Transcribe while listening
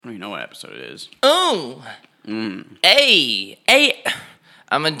know what episode it is. Ooh. Hey.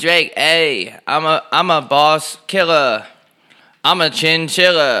 I'm a Drake. Hey. I'm a boss killer. I'm a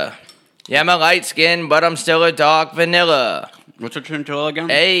chinchilla. Yeah, I'm a light skin, but I'm still a dark vanilla. What's a chinchilla again?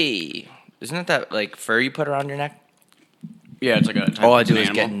 Hey. Isn't that like fur you put around your neck? Yeah, it's like a type All I of do is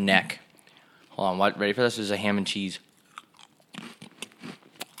animal. get neck. Hold on, what? Ready for this? This is a ham and cheese.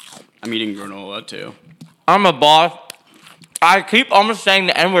 I'm eating granola, too. I'm a boss. I keep almost saying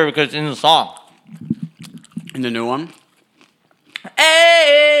the N-word because it's in the song. And the new one?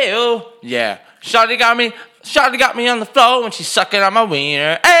 Ayo. Yeah. Shawty got me on the floor when she's sucking on my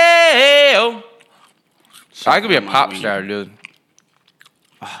wiener. Ayo. I could be a pop star, dude.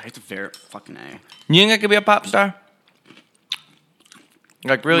 Oh, it's a very fucking A. You think I could be a pop star?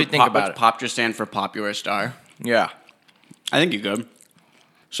 Like, really think about it. Pop just stand for popular star. Yeah. I think you could.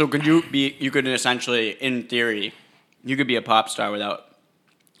 So you could essentially, in theory, you could be a pop star without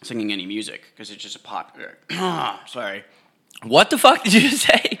singing any music because it's just a popular. Sorry. What the fuck did you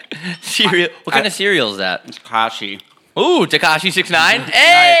say? Cereal. What kind of cereal is that? It's Kashi. Ooh, Tekashi 6ix9ine.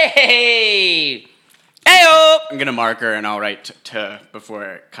 Hey! Ayo! I'm going to mark her and I'll write to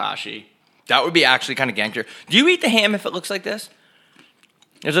before Kashi. That would be actually kind of gangster. Do you eat the ham if it looks like this?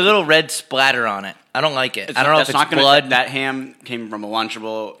 There's a little red splatter on it. I don't like it. I don't know if it's blood. That ham came from a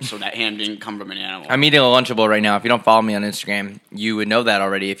Lunchable, so that ham didn't come from an animal. I'm eating a Lunchable right now. If you don't follow me on Instagram, you would know that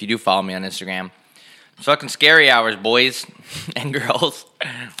already if you do follow me on Instagram. It's fucking scary hours, boys and girls.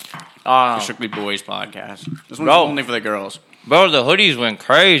 The Strictly Boys podcast. This one's Bro. only for the girls. Bro, the hoodies went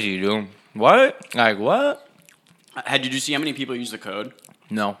crazy, dude. What? Like, what? Did you see how many people use the code?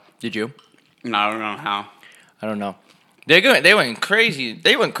 No. Did you? No, I don't know how. I don't know. They went crazy.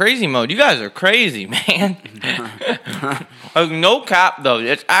 They went crazy mode. You guys are crazy, man. Like, no cap, though.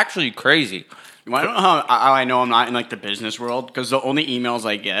 It's actually crazy. Well, I don't know how I know I'm not in like the business world because the only emails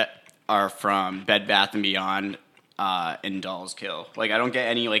I get are from Bed Bath & Beyond and Dolls Kill. Like, I don't get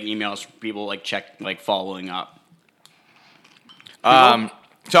any like emails from people like following up.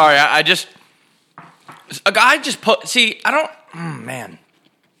 Sorry, a guy just put. See, I don't. Man,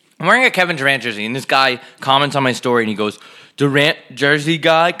 I'm wearing a Kevin Durant jersey, and this guy comments on my story, and he goes, "Durant jersey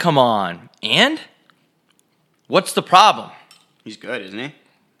guy, come on." And what's the problem? He's good, isn't he?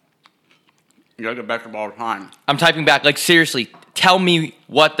 He's like the best of all time. I'm typing back, like, seriously, tell me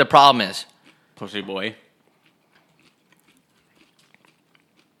what the problem is. Pussy boy.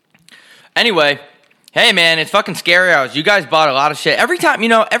 Anyway, hey, man, it's fucking scary hours. You guys bought a lot of shit. Every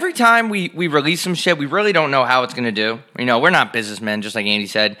time we release some shit, we really don't know how it's going to do. You know, we're not businessmen, just like Andy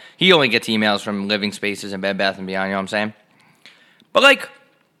said. He only gets emails from Living Spaces and Bed Bath & Beyond, you know what I'm saying? But, like,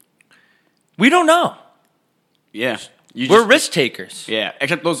 we don't know. Yeah. We're risk takers. Yeah,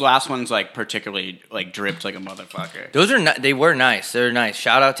 except those last ones, like, particularly, like, dripped like a motherfucker. Those are they were nice. They're nice.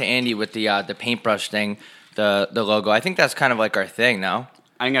 Shout out to Andy with the paintbrush thing, the logo. I think that's kind of like our thing now.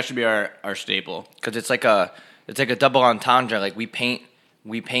 I think that should be our staple. Because it's like a double entendre. Like we paint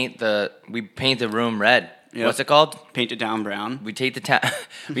the room red. Yep. What's it called? Paint it down brown. We take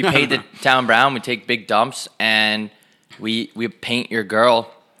we paint the town brown. We take big dumps and we paint your girl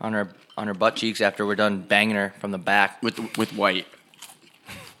on her butt cheeks after we're done banging her from the back with white.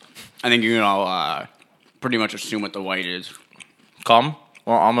 I think you can all pretty much assume what the white is. Cum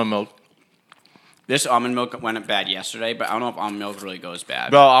or almond milk. This almond milk went bad yesterday, but I don't know if almond milk really goes bad.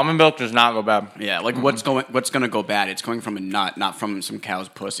 Bro, almond milk does not go bad. Yeah, like what's gonna go bad? It's going from a nut, not from some cow's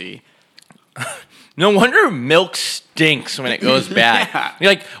pussy. No wonder milk stinks when it goes bad. Yeah.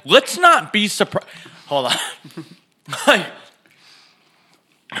 You're like, let's not be surprised. Hold on.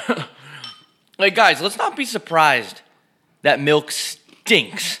 Like, guys, let's not be surprised that milk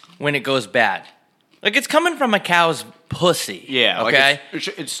stinks when it goes bad. Like, it's coming from a cow's pussy. Yeah, okay? Like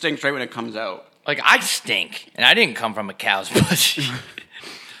it stinks right when it comes out. Like, I stink, and I didn't come from a cow's pussy.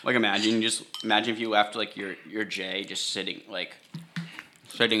 Like, imagine if you left, like, your J just sitting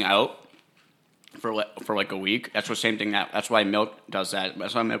out for like a week. That's the same thing that's why milk does that.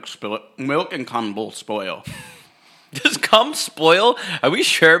 That's why milk and cum both spoil. Does cum spoil? Are we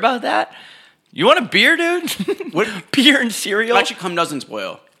sure about that? You want a beer, dude? What beer and cereal? Actually, cum doesn't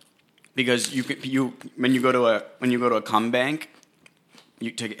spoil because when you go to a cum bank,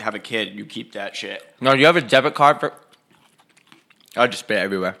 to have a kid, you keep that shit. No, you have a debit card for. I'll just spit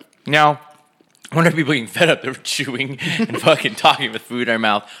everywhere. Now, I wonder if people getting fed up. They're chewing and fucking talking with food in their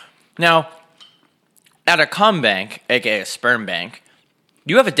mouth. Now, at a cum bank, aka a sperm bank,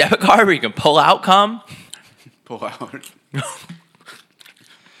 do you have a debit card where you can pull out cum? Pull out.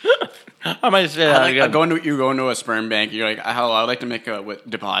 I might say that again. You go into a sperm bank. You're like, hello, I'd like to make a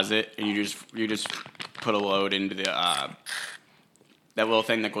deposit, and you just put a load into the that little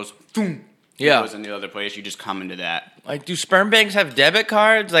thing that goes boom. Yeah. Goes in the other place. You just come into that. Like, do sperm banks have debit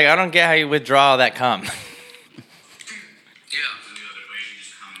cards? Like, I don't get how you withdraw that cum.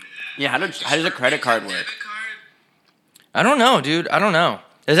 Yeah, how does a credit card work? I don't know, dude. I don't know.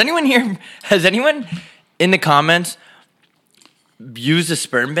 Has anyone in the comments used a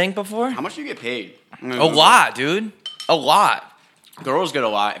sperm bank before? How much do you get paid? A lot, dude. A lot. Girls get a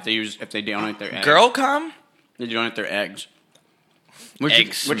lot if they donate their eggs. Girl cum? They donate their eggs.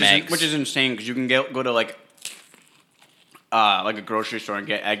 Eggs, Which is insane because you can go to like a grocery store and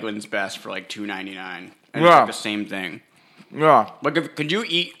get Eggland's Best for like $2.99. And it's like the same thing. Yeah. Like, could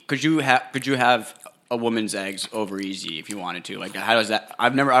you have a woman's eggs over easy if you wanted to? Like, how does that? I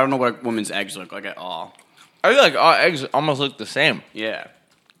don't know what a woman's eggs look like at all. I feel like all eggs almost look the same. Yeah.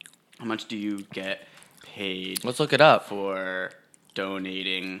 How much do you get paid? Let's look it up. For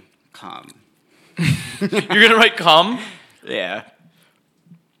donating cum. You're gonna write cum? Yeah.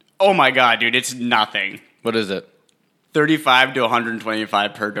 Oh my god, dude, it's nothing. What is it? 35 to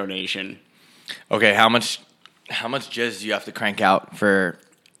 125 per donation. Okay, how much jizz do you have to crank out for?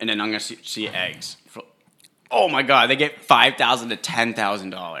 And then I'm gonna see eggs. Oh my god, they get $5,000 to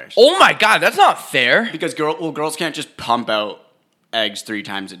 $10,000. Oh my god, that's not fair. Because girls can't just pump out eggs 3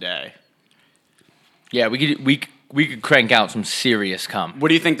 times a day. Yeah, we could crank out some serious cum. What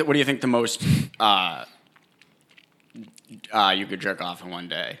do you think the most you could jerk off in one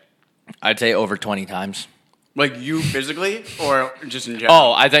day? I'd say over 20 times. Like you physically, or just in general?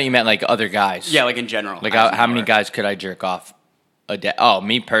 Oh, I thought you meant like other guys. Yeah, like in general. Like how many guys could I jerk off a day? Oh,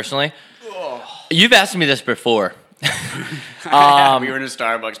 me personally? Oh. You've asked me this before. We were in a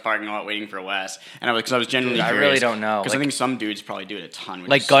Starbucks parking lot waiting for Wes, and I was genuinely curious. I really don't know. Because I think some dudes probably do it a ton.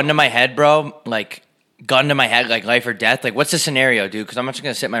 Like gun to my head, bro. Like gun to my head, like life or death. Like what's the scenario, dude? Because I'm not just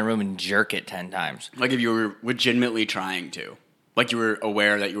gonna sit in my room and jerk it 10 times. Like if you were legitimately trying to. Like you were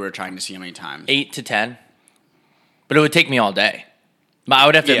aware that you were trying to see how many times. 8 to 10. But it would take me all day. I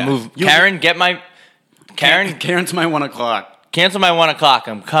would have to move. Karen's my 1 o'clock. Cancel my 1 o'clock.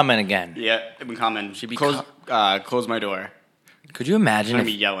 I'm coming again. Yeah, I've been coming. Close my door. Could you imagine? I'm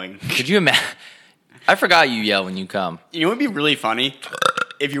gonna be yelling. Could you imagine? I forgot you yell when you come. You know what would be really funny?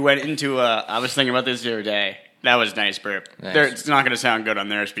 If you went into I was thinking about this the other day. That was nice burp. Nice. It's not going to sound good on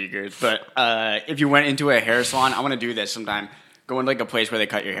their speakers, but if you went into a hair salon, I want to do this sometime. Go into like a place where they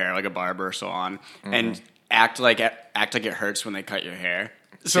cut your hair, like a barber salon, and act like it hurts when they cut your hair.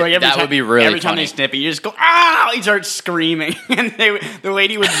 So like that would be really every time funny. they snip it, you just go ah! You start screaming, and the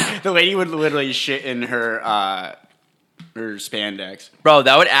lady would literally shit in her spandex. Bro,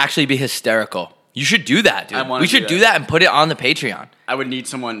 that would actually be hysterical. You should do that, dude. We should do that and put it on the Patreon. I would need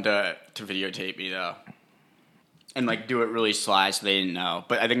someone to videotape me though. And like do it really sly so they didn't know.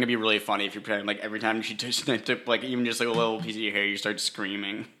 But I think it'd be really funny if you're pretending like every time she took like even just like a little piece of your hair, you start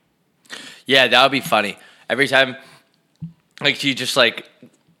screaming. Yeah, that would be funny. Every time, like she just like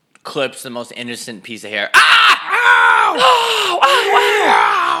clips the most innocent piece of hair. Ah! Ow!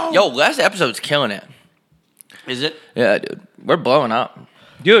 Ow! Yo, last episode's killing it. Is it? Yeah, dude. We're blowing up.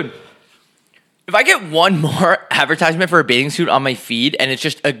 Dude, if I get one more advertisement for a bathing suit on my feed and it's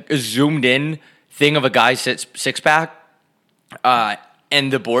just a zoomed in thing of a guy's six pack,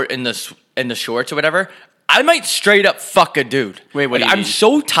 and the board and the shorts or whatever, I might straight up fuck a dude. Wait, what do you I'm mean?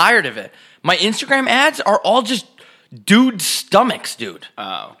 so tired of it. My Instagram ads are all just dude stomachs, dude.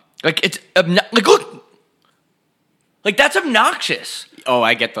 Oh. Like it's like look, like that's obnoxious. Oh,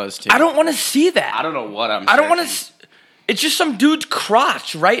 I get those too. I don't want to see that. I don't know what I'm. I don't want to. It's just some dude's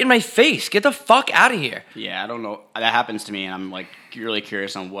crotch right in my face. Get the fuck out of here. Yeah, I don't know. That happens to me, and I'm like really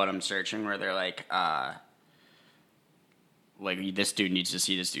curious on what I'm searching. Where they're like this dude needs to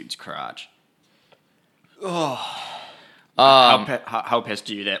see this dude's crotch. Oh. How pissed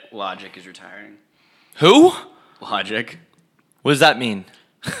are you that Logic is retiring? Who? Logic. What does that mean?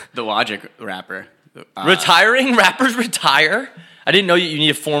 The Logic rapper. Retiring? Rappers retire? I didn't know you need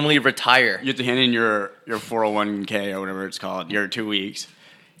to formally retire. You have to hand in your 401k or whatever it's called. Your 2 weeks.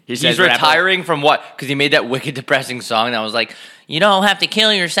 He's retiring from what? Because he made that wicked depressing song that was like, you don't have to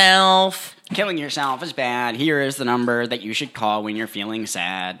kill yourself. Killing yourself is bad. Here is the number that you should call when you're feeling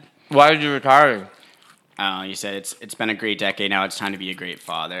sad. Why did you retire? He said it's been a great decade. Now it's time to be a great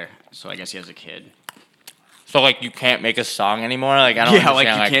father. So I guess he has a kid. So like you can't make a song anymore? Like I don't understand. Like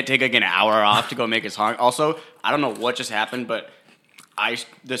you can't take like an hour off to go make a song. Also, I don't know what just happened, but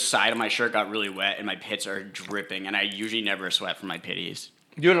the side of my shirt got really wet and my pits are dripping, and I usually never sweat from my pitties.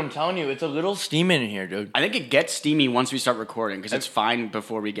 Dude, I'm telling you, it's a little steamy in here, dude. I think it gets steamy once we start recording, because it's fine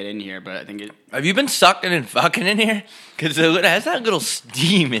before we get in here, but I think it... Have you been sucking and fucking in here? Because it has that little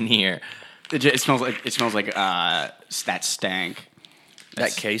steam in here. It smells like that stank.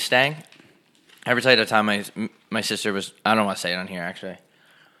 That K-Stang. I ever tell you the time my sister was... I don't want to say it on here, actually.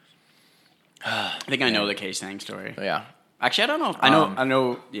 I think I know the K-Stang story. Yeah. Actually, I don't know. I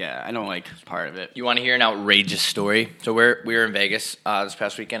know. Yeah, I know like part of it. You want to hear an outrageous story? So we were in Vegas this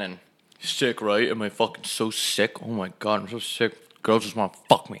past weekend, and sick, right? Am I fucking so sick? Oh my god, I'm so sick. Girls just want to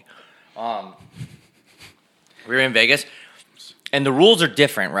fuck me. We were in Vegas, and the rules are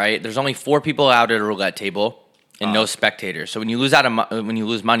different, right? There's only 4 people out at a roulette table, and no spectators. So when you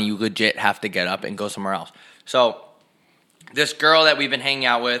lose money, you legit have to get up and go somewhere else. So this girl that we've been hanging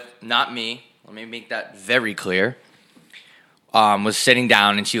out with, not me. Let me make that very clear. Was sitting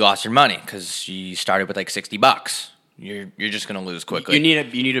down and she lost her money because she started with like $60. You're just gonna lose quickly. You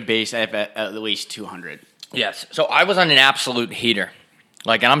need a base at least 200. Yes. So I was on an absolute heater,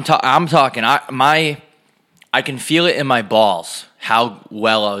 like, and I'm talking. I can feel it in my balls how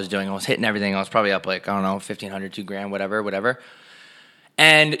well I was doing. I was hitting everything. I was probably up like, I don't know, $1,500, $2,000, whatever.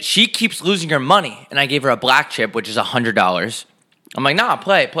 And she keeps losing her money, and I gave her a black chip, which is $100. I'm like, nah,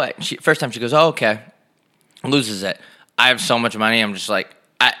 play. First time she goes, oh, okay, loses it. I have so much money. I'm just like,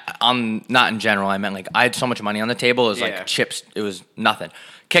 I'm not in general. I meant like I had so much money on the table. It was like chips. It was nothing.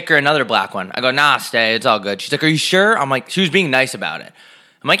 Kick her another black one. I go, nah, stay. It's all good. She's like, are you sure? I'm like, she was being nice about it.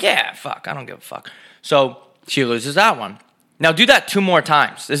 I'm like, yeah, fuck. I don't give a fuck. So she loses that one. Now do that 2 more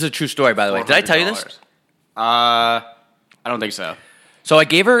times. This is a true story, by the way. Did I tell you this? I don't think so. So I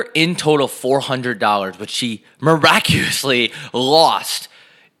gave her in total $400, but she miraculously lost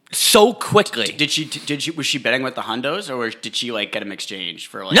so quickly. Did she was she betting with the hundos, or did she like get him exchanged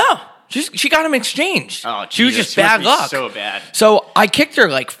for like? No, she got him exchanged. Oh, she was just bad luck. So bad. So I kicked her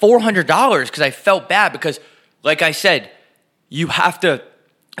like $400 because I felt bad because, like I said, you have to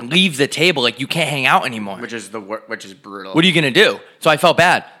leave the table. Like you can't hang out anymore. Which is brutal. What are you gonna do? So I felt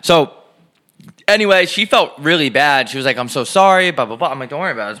bad. So anyway, she felt really bad. She was like, "I'm so sorry." Blah blah blah. I'm like, "Don't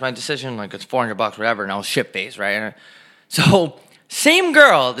worry about it. It's my decision. Like it's $400, whatever." And I was shit faced, right? So. Same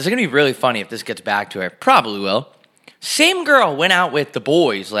girl, this is going to be really funny if this gets back to her. Probably will. Same girl went out with the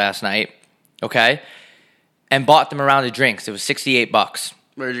boys last night, okay, and bought them a round of drinks. It was $68.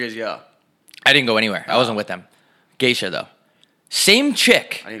 Where did you guys go? I didn't go anywhere. I wasn't with them. Geisha, though. Same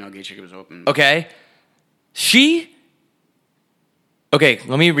chick. I didn't know Geisha was open. Okay. Okay,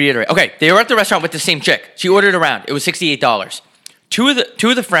 let me reiterate. Okay, they were at the restaurant with the same chick. She ordered a round. It was $68. Two of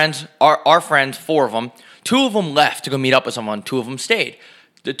the friends, our friends, 4 of them, 2 of them left to go meet up with someone. 2 of them stayed.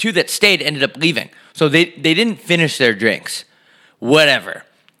 The 2 that stayed ended up leaving. So they didn't finish their drinks. Whatever.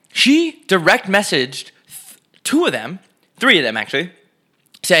 She direct messaged 2 of them, 3 of them actually,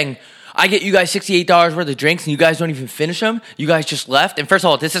 saying, I get you guys $68 worth of drinks and you guys don't even finish them. You guys just left. And first of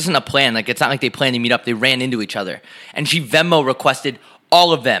all, this isn't a plan. Like, it's not like they planned to meet up. They ran into each other. And she Venmo requested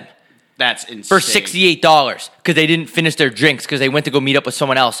all of them. That's insane. For $68 because they didn't finish their drinks because they went to go meet up with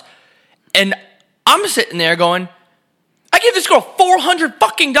someone else. And I'm sitting there going, I gave this girl $400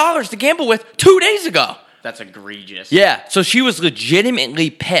 fucking to gamble with 2 days ago. That's egregious. Yeah, so she was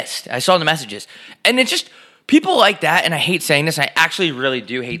legitimately pissed. I saw the messages. And it's just people like that, and I hate saying this. I actually really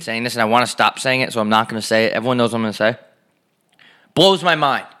do hate saying this, and I want to stop saying it, so I'm not going to say it. Everyone knows what I'm going to say. Blows my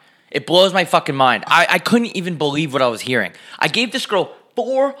mind. It blows my fucking mind. I couldn't even believe what I was hearing. I gave this girl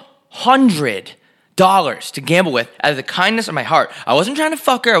 $400 to gamble with out of the kindness of my heart. I wasn't trying to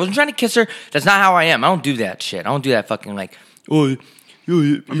fuck her. I wasn't trying to kiss her. That's not how I am. I don't do that shit. I don't do that fucking like, oh,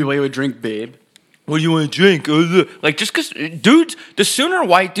 let me buy you a drink, babe. What do you want to drink? Like, just because dudes, the sooner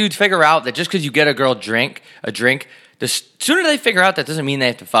white dudes figure out that just because you get a girl a drink, the sooner they figure out that doesn't mean they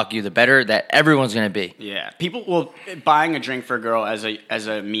have to fuck you, the better that everyone's going to be. Yeah. People buying a drink for a girl as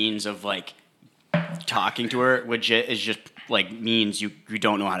a means of like talking to her legit is just like means you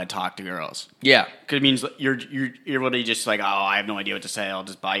don't know how to talk to girls. Yeah. Because it means you're really just like, oh, I have no idea what to say. I'll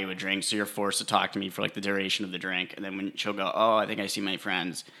just buy you a drink. So you're forced to talk to me for like the duration of the drink. And then when she'll go, oh, I think I see my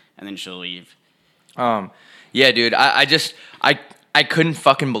friends. And then she'll leave. Yeah, dude, I couldn't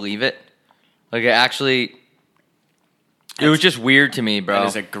fucking believe it. Like, it was just weird to me, bro. That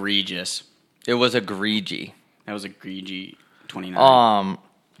is egregious. It was egregy. That was egregy 29.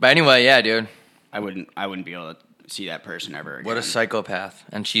 But anyway, yeah, dude. I wouldn't be able to see that person ever again. What a psychopath.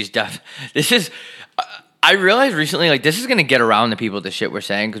 And she's this is, I realized recently, like, this is going to get around the people, the shit we're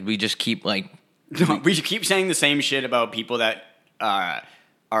saying, because we just keep, like. We keep saying the same shit about people that,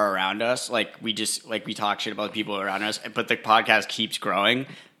 are around us. Like we talk shit about the people around us, but the podcast keeps growing.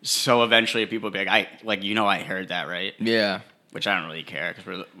 So eventually people will be like, I heard that, right? Yeah. Which I don't really care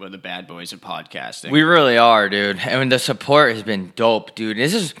because we're the bad boys of podcasting. We really are, dude. And the support has been dope, dude.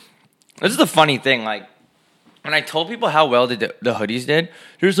 This is the funny thing. Like, when I told people how well the hoodies did,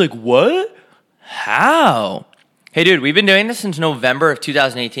 they're just like, what? How? Hey, dude, we've been doing this since November of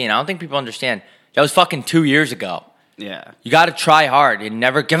 2018. I don't think people understand. That was fucking 2 years ago. Yeah. You got to try hard and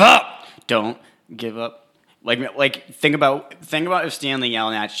never give up. Don't give up. Like think about if Stanley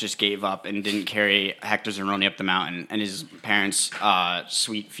Yelnats just gave up and didn't carry Hector Zeroni up the mountain, and his parents'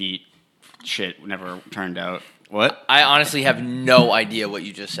 sweet feet shit never turned out. What? I honestly have no idea what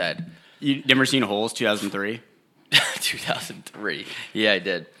you just said. You never seen Holes 2003? 2003. Yeah, I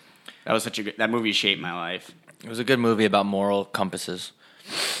did. That was that movie shaped my life. It was a good movie about moral compasses.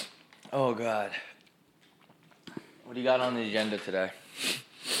 Oh, God. What do you got on the agenda today?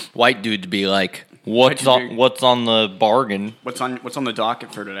 White dude to be like, what's on the bargain? What's on the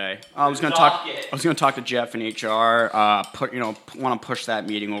docket for today? I was going to talk to Jeff in HR. Want to push that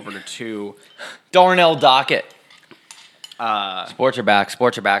meeting over to 2. Darnell docket. Sports are back.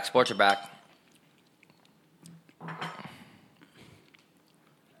 Sports are back. Sports are back.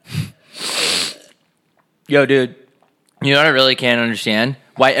 Yo, dude. You know what I really can't understand?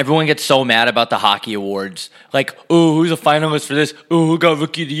 Why everyone gets so mad about the hockey awards. Like, oh, who's a finalist for this? Oh, who got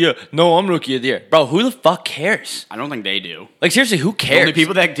rookie of the year? No, I'm rookie of the year. Bro, who the fuck cares? I don't think they do. Like, seriously, who cares? The only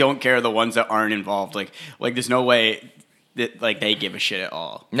people that don't care are the ones that aren't involved. Like there's no way that they give a shit at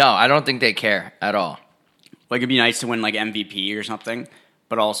all. No, I don't think they care at all. Like, it'd be nice to win like MVP or something,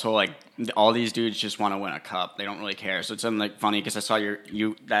 but also like all these dudes just want to win a cup. They don't really care. So it's like funny because I saw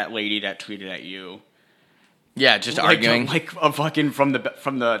that lady that tweeted at you. Yeah, just arguing. Like a fucking from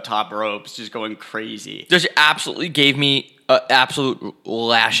the top ropes, just going crazy. Just absolutely gave me an absolute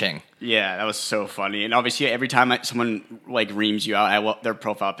lashing. Yeah, that was so funny. And obviously, every time someone like reams you out, their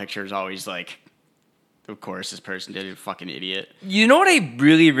profile picture is always like, of course, this person did, a fucking idiot. You know what I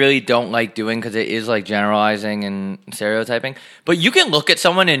really, really don't like doing, because it is like generalizing and stereotyping? But you can look at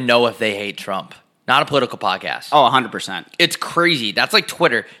someone and know if they hate Trump. Not a political podcast. Oh, 100%. It's crazy. That's like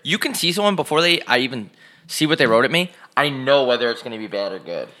Twitter. You can see someone before I even see what they wrote at me. I know whether it's going to be bad or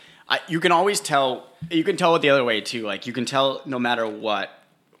good. You can always tell. You can tell it the other way too. Like, you can tell no matter what,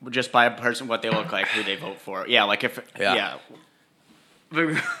 just by a person, what they look like, who they vote for. Yeah, like if yeah.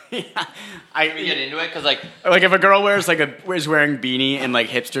 I get into it because like if a girl wears wearing beanie and like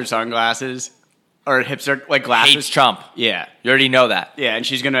hipster sunglasses or hipster like glasses, hates Trump. Yeah, you already know that. Yeah, and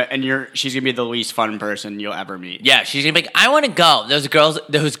she's gonna be the least fun person you'll ever meet. Yeah, she's gonna be like, I want to go.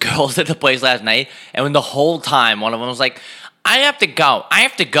 There was girls at the place last night, and when the whole time one of them was like, I have to go,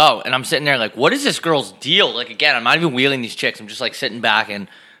 and I'm sitting there like, what is this girl's deal? Like, again, I'm not even wheeling these chicks. I'm just like sitting back and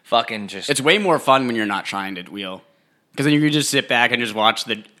fucking just. It's way more fun when you're not trying to wheel. Because then you can just sit back and just watch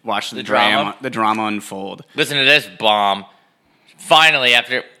the drama unfold. Listen to this bomb. Finally,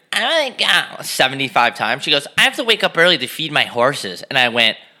 after 75 times, she goes, I have to wake up early to feed my horses. And I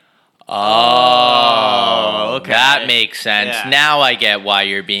went, oh, okay. That makes sense. Yeah. Now I get why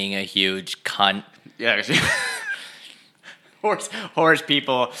you're being a huge cunt. Yeah. Horse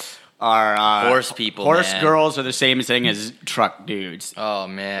people are... horse people, Horse man. Girls are the same thing as truck dudes. Oh,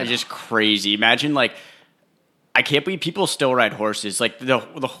 man. They're just crazy. Imagine, like... I can't believe people still ride horses. Like, the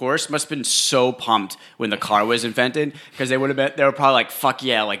horse must have been so pumped when the car was invented, because they were probably like, fuck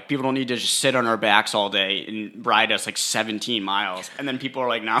yeah, like, people don't need to just sit on our backs all day and ride us like 17 miles. And then people are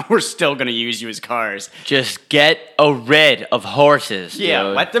like, nah, we're still going to use you as cars. Just get rid of horses, Yeah,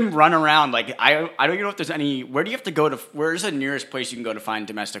 dude. let them run around. Like, I don't even know if there's any... Where do you have to go to... Where's the nearest place you can go to find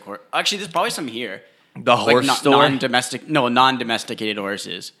domestic horse? Actually, there's probably some here. The horse store? Non-domesticated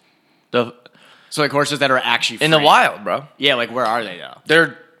horses. So, like, horses that are actually free. In the wild, bro. Yeah, like, where are they, though?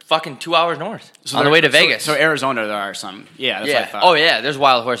 They're fucking 2 hours north. So on the way to Vegas. So Arizona, there are some. Yeah, that's what I thought. Oh, yeah, there's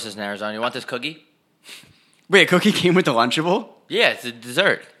wild horses in Arizona. You want this cookie? Wait, a cookie came with the Lunchable? Yeah, it's a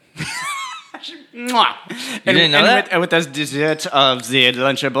dessert. Mwah. You didn't know that? With this dessert of the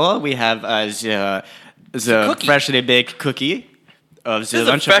Lunchable, we have the freshly baked cookie of the Lunchable. This is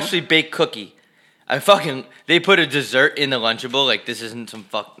a freshly baked cookie. They put a dessert in the Lunchable. Like, this isn't some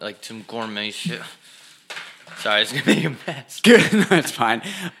gourmet shit. Sorry, it's gonna be a mess. No, it's fine.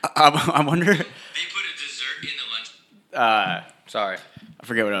 I wonder. They put a dessert in the Lunchable. Sorry, I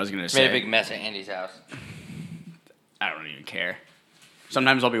forget what I was gonna say. Made a big mess at Andy's house. I don't even care.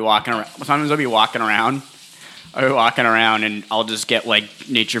 Sometimes I'll be walking around. And I'll just get like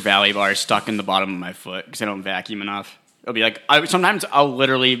Nature Valley bars stuck in the bottom of my foot because I don't vacuum enough. It'll be like sometimes I'll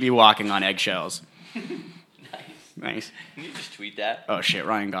literally be walking on eggshells. Nice. Can you just tweet that? Oh shit!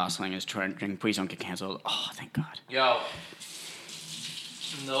 Ryan Gosling is trending. Please don't get canceled. Oh, thank God. Yo,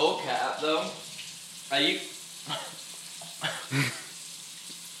 no cap though. I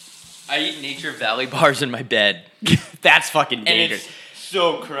eat Nature Valley bars in my bed. That's fucking dangerous.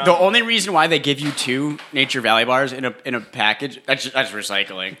 So crumbly. The only reason why they give you 2 Nature Valley bars in a package, that's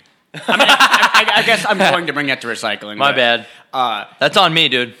recycling. I guess I'm going to bring that to recycling. My but, bad. That's on me,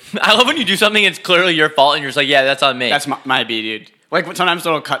 dude. I love when you do something, it's clearly your fault, and you're just like, yeah, that's on me. That's my B, dude. Like, sometimes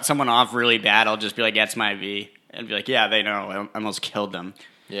they'll cut someone off really bad. I'll just be like, yeah, it's my B. And be like, yeah, they know. I almost killed them.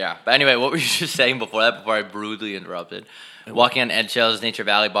 Yeah. But anyway, what were you just saying before that, before I brutally interrupted? Walking on eggshells, Nature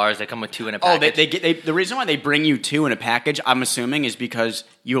Valley bars, they come with 2 in a package. Oh, the reason why they bring you 2 in a package, I'm assuming, is because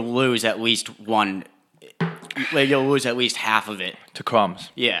you'll lose at least one. Like, you'll lose at least half of it. To crumbs.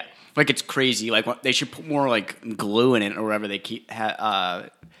 Yeah. Like, it's crazy. Like, they should put more, like, glue in it or whatever they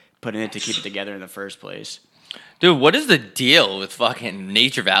put in it to keep it together in the first place. Dude, what is the deal with fucking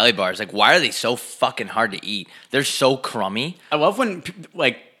Nature Valley bars? Like, why are they so fucking hard to eat? They're so crummy. I love when,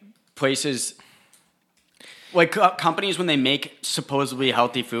 like, places, like, companies, when they make supposedly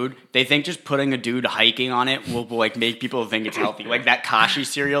healthy food, they think just putting a dude hiking on it will like, make people think it's healthy. Like, that Kashi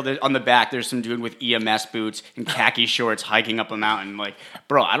cereal, on the back, there's some dude with EMS boots and khaki shorts hiking up a mountain. Like,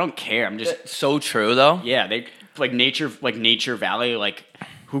 bro, I don't care. I'm just... It's so true, though. Yeah, they, Nature Valley, like,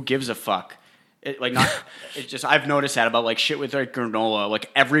 who gives a fuck? It's just, I've noticed that about, like, shit with, like, granola.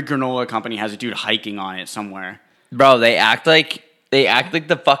 Like, every granola company has a dude hiking on it somewhere. Bro, they act like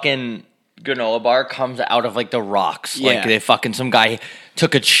the fucking granola bar comes out of, like, the rocks. Yeah. Like, they fucking, some guy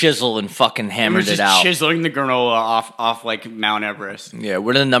took a chisel and fucking hammered it out. Chiseling the granola off, like, Mount Everest. Yeah,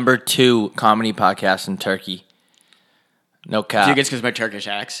 we're the number 2 comedy podcast in Turkey. No cap. Do you think it's because of my Turkish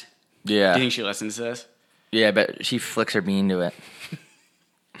accent? Yeah. Do you think she listens to this? Yeah, but she flicks her bean to it.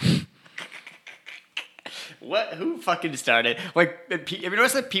 What? Who fucking started? Like, have you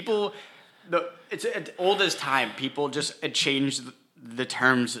noticed that people? It's old as time. People just changed the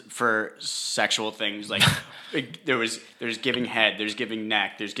terms for sexual things. Like, there's giving head, there's giving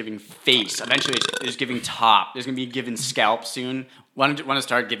neck, there's giving face. Eventually, there's giving top. There's gonna be giving scalp soon. Want to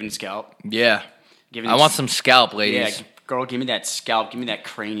start giving scalp? Yeah. I want some scalp, ladies. Yeah, girl, give me that scalp. Give me that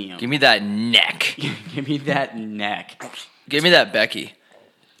cranium. Give me that neck. Give me that neck. Give me that Becky.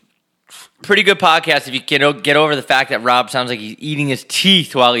 Pretty good podcast if you can get over the fact that Rob sounds like he's eating his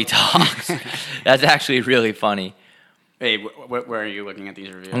teeth while he talks. That's actually really funny. Hey, where are you looking at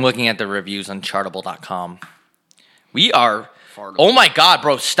these reviews? I'm looking at the reviews on chartable.com. We are... Oh my god,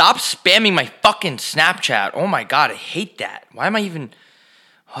 bro. Stop spamming my fucking Snapchat. Oh my god, I hate that. Why am I even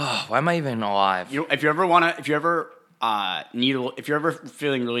alive? If you're ever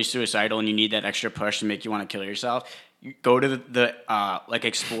feeling really suicidal and you need that extra push to make you want to kill yourself, you go to the like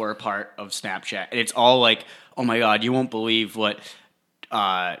explore part of Snapchat, and it's all like, oh my god, you won't believe what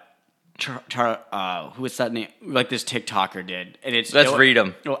who is that name? Like, this TikToker did, and Let's read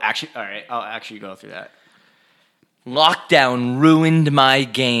them. Well, actually, all right, I'll actually go through that. Lockdown ruined my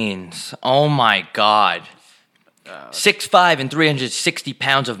gains. Oh my god. 6'5" and 360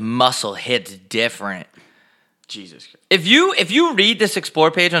 pounds of muscle hits different. Jesus. If you read this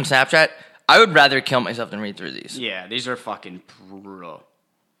explore page on Snapchat, I would rather kill myself than read through these. Yeah, these are fucking brutal.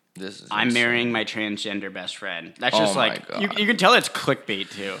 I'm insane. marrying my transgender best friend. That's just like, God. you can tell it's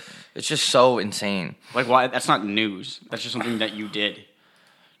clickbait too. It's just so insane. Like, why? That's not news. That's just something that you did.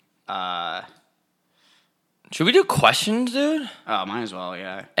 Should we do questions, dude? Oh, might as well,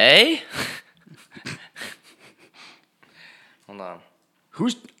 yeah. Hold on.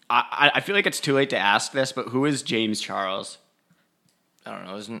 I feel like it's too late to ask this, but who is James Charles? I don't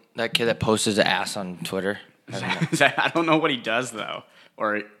know. Isn't that kid that posts his ass on Twitter? I don't know what he does, though.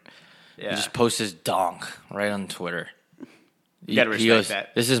 Or, yeah. He just posts his donk right on Twitter. You gotta respect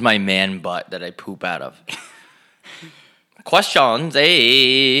that. This is my man butt that I poop out of. Questions,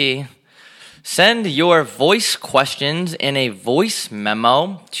 Send your voice questions in a voice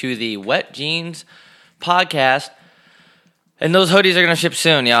memo to the Wet Jeans podcast. And those hoodies are going to ship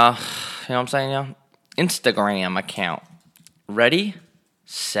soon, y'all. You know what I'm saying, y'all? Instagram account. Ready,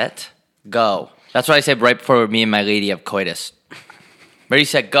 set, go. That's what I said right before me and my lady have coitus. Ready,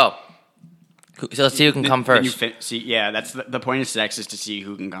 set, go. So let's see who can come first. That's the point of sex, is to see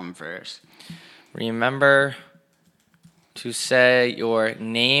who can come first. Remember to say your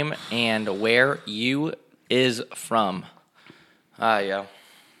name and where you is from. Yeah.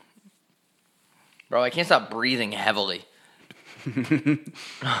 Bro, I can't stop breathing heavily.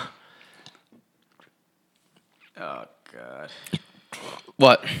 Oh, God.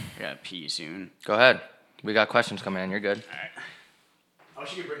 What? I gotta pee soon. Go ahead. We got questions coming in. You're good. All right. I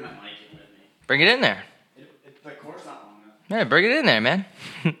wish you could bring my mic in with me. Bring it in there. The cord's not long enough. Yeah, bring it in there, man.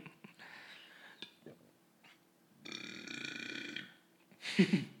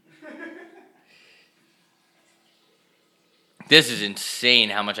 This is insane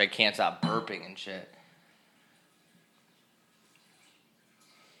how much I can't stop burping and shit.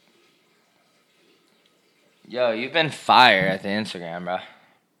 Yo, you've been fire at the Instagram, bro.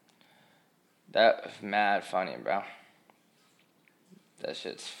 That was mad funny, bro. That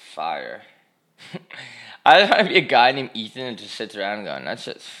shit's fire. I just want to be a guy named Ethan and just sits around going, that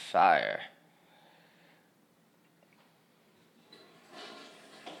shit's fire.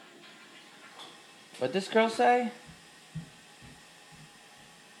 What'd this girl say?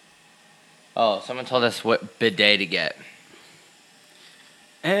 Oh, someone told us what bidet to get.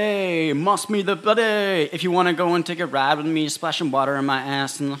 Hey, must be the buddy. If you want to go and take a ride with me, splashing water in my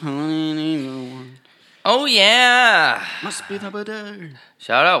ass and the honey. Oh, yeah. Must be the buddy.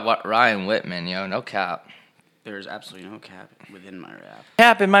 Shout out Ryan Whitman, yo. No cap. There's absolutely no cap within my rap.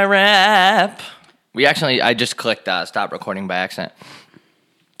 Cap in my rap. I just clicked stop recording by accident.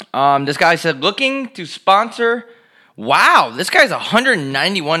 This guy said, looking to sponsor. Wow, this guy's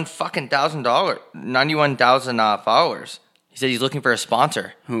 191 fucking $1,000, 91,000 followers. He said he's looking for a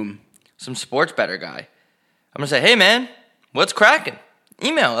sponsor. Whom? Some sports better guy. I'm gonna say, hey man, what's cracking?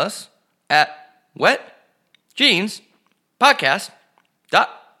 Email us at wetjeanspodcast.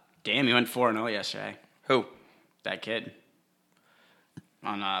 Damn, he went 4-0 yesterday. Who? That kid.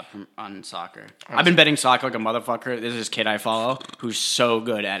 On soccer. I've been betting soccer like a motherfucker. There's this kid I follow who's so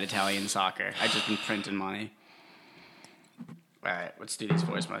good at Italian soccer. I've just been printing money. All right, let's do these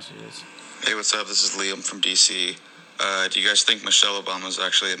voice messages. Hey, what's up? This is Liam from DC. Do you guys think Michelle Obama is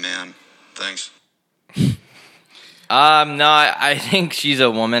actually a man? Thanks. No, I think she's a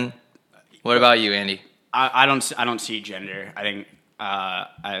woman. What about you, Andy? I don't see gender. I think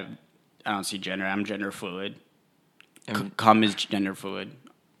I don't see gender. I'm gender fluid. Cum is gender fluid.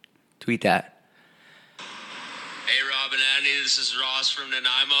 Tweet that. Hey, Rob and Andy, this is Ross from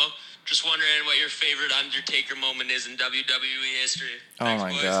Nanaimo. Just wondering what your favorite Undertaker moment is in WWE history. Thanks, Oh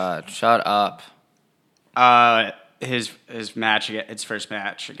my boys. God! Shut up. His first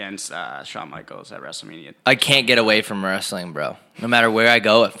match against Shawn Michaels at WrestleMania. I can't get away from wrestling, bro. No matter where I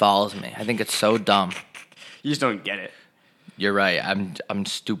go, it follows me. I think it's so dumb. You just don't get it. You're right. I'm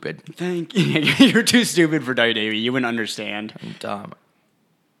stupid. Thank you. You're too stupid for WWE. You wouldn't understand. I'm dumb.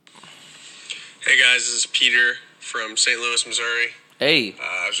 Hey guys, this is Peter from St. Louis, Missouri. Hey.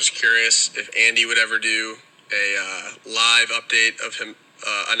 I was just curious if Andy would ever do a live update of him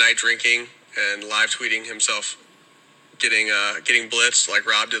a night drinking and live tweeting himself getting blitzed like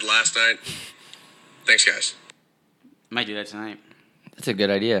Rob did last night. Thanks, guys. Might do that tonight. That's a good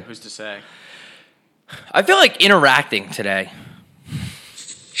idea. Who's to say? I feel like interacting today.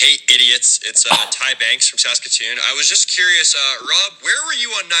 Hey, idiots. It's Ty Banks from Saskatoon. I was just curious, Rob, where were you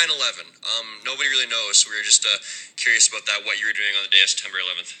on 9/11? Nobody really knows, so we were just curious about that, what you were doing on the day of September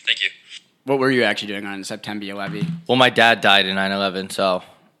 11th. Thank you. What were you actually doing on September 11th? Well, my dad died in 9/11, so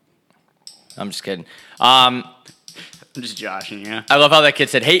I'm just kidding. I'm just joshing, yeah. I love how that kid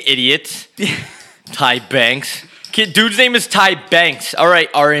said, "Hey, idiots." Ty Banks. Dude's name is Ty Banks. All right,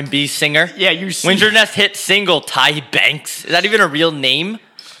 R&B singer. Yeah, you see. Winter Nest hit single, Ty Banks. Is that even a real name?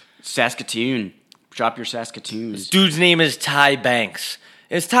 Saskatoon. Drop your Saskatoons. Dude's name is Ty Banks.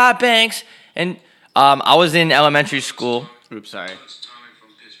 It's Ty Banks. And I was in elementary school. Oops, sorry.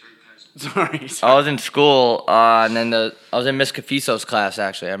 Sorry. I was in school, and then I was in Miss Cafiso's class,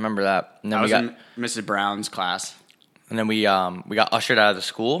 actually. I remember that. And then I was in Mrs. Brown's class. And then we got ushered out of the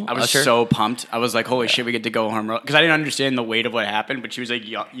school. I was so pumped. I was like, holy shit, we get to go home early. Because I didn't understand the weight of what happened, but she was like,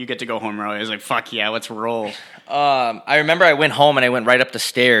 you get to go home early. I was like, fuck yeah, let's roll. I remember I went home and I went right up the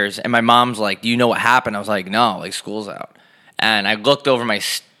stairs, and my mom's like, do you know what happened? I was like, no, like school's out. And I looked over my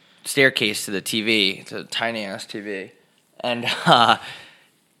staircase to the TV, to the tiny-ass TV, and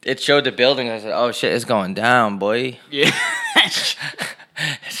it showed the building. I said, oh shit, it's going down, boy. Yeah.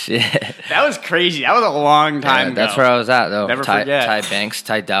 Shit. That was crazy. That was a long time ago. That's where I was at, though. Never forget. Ty Banks,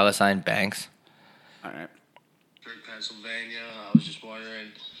 Ty Dolla $ign Banks. All right. Pennsylvania. I was just wondering,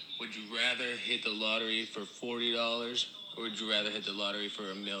 would you rather hit the lottery for $40 or would you rather hit the lottery for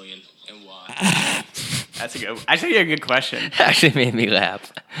 $1 million, and why? That's actually a good question. Actually made me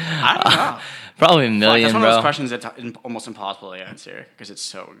laugh. I don't know. Probably $1 million, that's one bro. of those questions that's almost impossible to answer because it's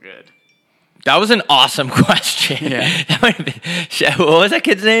so good. That was an awesome question. Yeah. That might have been, what was that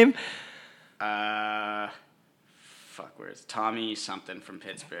kid's name? Where's Tommy something from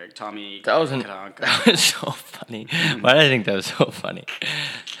Pittsburgh? Tommy. That was so funny. Why did I think that was so funny?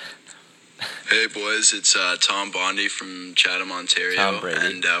 Hey, boys. It's Tom Bondi from Chatham, Ontario. Tom Brady.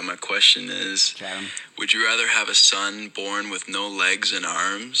 And my question is, Chatham. would you rather have a son born with no legs and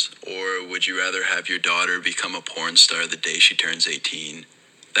arms, or would you rather have your daughter become a porn star the day she turns 18?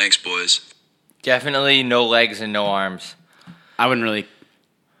 Thanks, boys. Definitely no legs and no arms. I wouldn't really.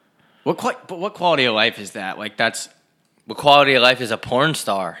 But what quality of life is that? Like that's. What quality of life is a porn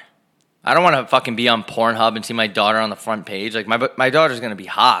star? I don't want to fucking be on Pornhub and see my daughter on the front page. Like my daughter's gonna be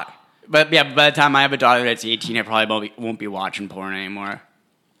hot. But yeah, by the time I have a daughter that's 18, I probably won't be watching porn anymore.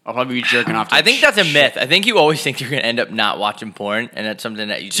 I'll probably be jerking off. To I think that's a myth. I think you always think you're gonna end up not watching porn, and that's something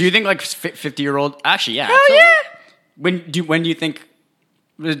that you. So you think like 50-year-old? Actually, yeah. Hell So yeah. When do you think?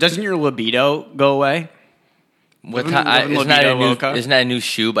 Doesn't your libido go away? What Living isn't Libido Loca? that a new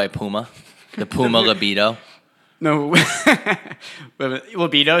shoe by Puma? The Puma Libido. No.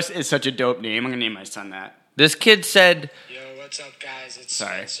 Libido is such a dope name. I'm gonna name my son that. This kid said, Yo, what's up, guys? It's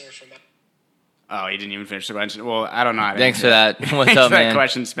Sorry. Spencer from. Oh, he didn't even finish the question. Well, I don't know. How to "Thanks answer for that. What's Thanks up, for that man?"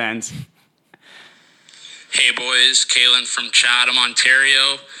 question, Spence. Hey boys, Kalen from Chatham,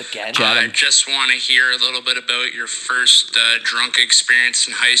 Ontario. Again? I just want to hear a little bit about your first drunk experience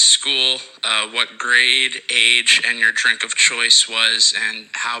in high school, what grade, age, and your drink of choice was, and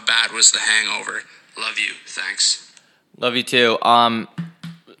how bad was the hangover. Love you. Thanks. Love you too.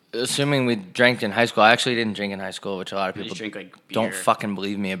 Assuming we drank in high school, I actually didn't drink in high school, which a lot of You people just drink like beer. don't fucking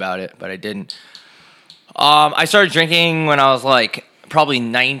believe me about it, but I didn't. I started drinking when I was like probably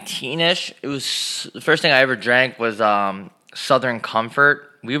 19-ish. It was the first thing I ever drank was Southern Comfort.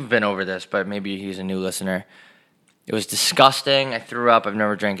 We've been over this, but maybe he's a new listener. It was disgusting. I threw up. I've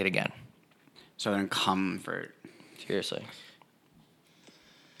never drank it again. Southern Comfort. Seriously.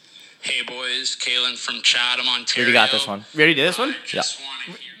 Hey boys, Kalen from Chatham, We Ontario. already got this one. We already did this one? Just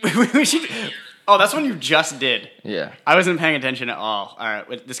want to hear. We should. Oh, that's one you just did. Yeah. I wasn't paying attention at all. All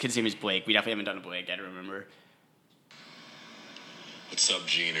right, this kid's name is Blake. We definitely haven't done a Blake. I remember. What's up,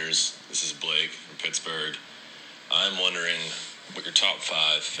 Geners? This is Blake from Pittsburgh. I'm wondering what your top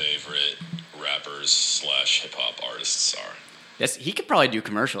 5 favorite rappers / hip-hop artists are. Yes, he could probably do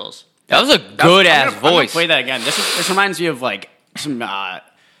commercials. That was a good ass I'm gonna voice. play that again. This reminds me of like some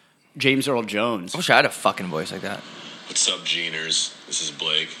James Earl Jones. I wish I had a fucking voice like that. What's up, Geners? This is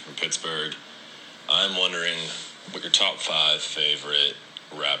Blake from Pittsburgh. I'm wondering what your top 5 favorite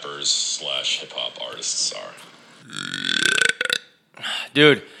rappers / hip-hop artists are.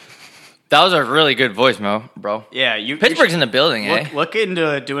 Dude, that was a really good voice, bro. Yeah, you. Pittsburgh's in the building, eh? Look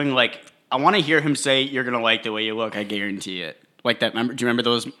into doing like. I want to hear him say, "You're gonna like the way you look." I guarantee it. Like that. Do you remember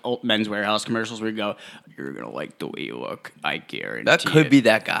those old Men's Warehouse commercials where you go, "You're gonna like the way you look"? I guarantee. That could it. be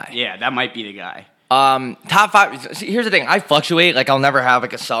that guy. Yeah, that might be the guy. Top 5. See, here's the thing. I fluctuate. Like, I'll never have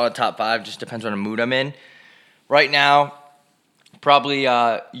like a solid top 5. Just depends on the mood I'm in. Right now, probably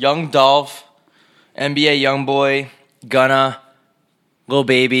Young Dolph, NBA Youngboy, Gunna, Lil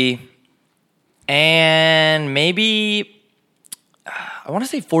Baby, and maybe I want to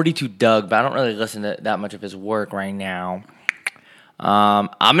say 42 Doug, but I don't really listen to that much of his work right now.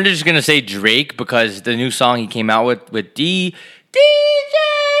 I'm just gonna say Drake because the new song he came out with DJ Khaled.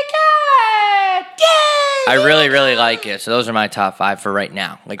 I really, really like it. So those are my top 5 for right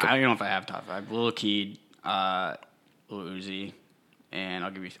now. Like, I don't know if I have top 5. Lil Keed, Lil Uzi, and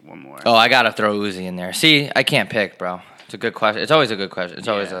I'll give you one more. oh, I gotta throw Uzi in there. See, I can't pick, bro. It's a good question. It's always a good question. It's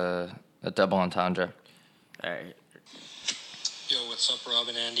always a double entendre. All right. Yo, what's up, Rob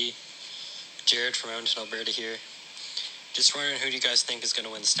and Andy? Jared from Edmonton, Alberta here. Just wondering who do you guys think is going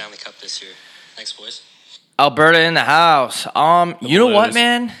to win the Stanley Cup this year? Thanks, boys. Alberta in the house. You know what, Blues.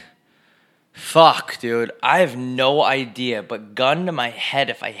 man? Fuck, dude. I have no idea. But gun to my head,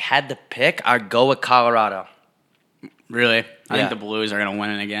 if I had to pick, I'd go with Colorado. Really? I Yeah. think the Blues are gonna win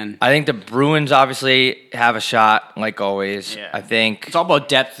it again. I think the Bruins obviously have a shot, like always. Yeah. I think. It's all about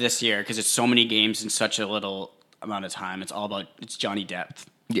depth this year because it's so many games in such a little amount of time. It's Johnny Depth.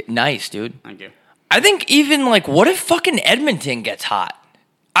 Yeah, nice, dude. Thank you. I think even like, what if fucking Edmonton gets hot?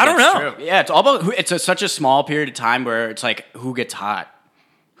 I don't That's know. true. Yeah, it's all about who. It's such a small period of time where it's like who gets hot,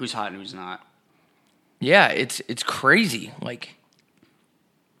 who's hot and who's not. Yeah, it's crazy. Like,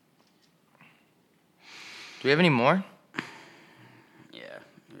 do we have any more? Yeah.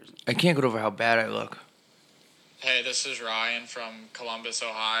 I can't get over how bad I look. Hey, this is Ryan from Columbus,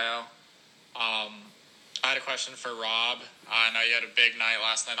 Ohio. I had a question for Rob. I know you had a big night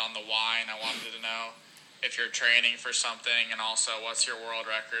last night on the wine. I wanted to know if you're training for something, and also what's your world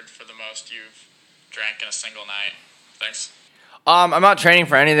record for the most you've drank in a single night? Thanks. I'm not training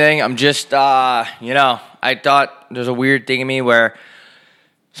for anything. I'm just, I thought there's a weird thing in me where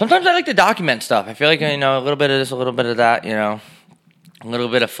sometimes I like to document stuff. I feel like, a little bit of this, a little bit of that, a little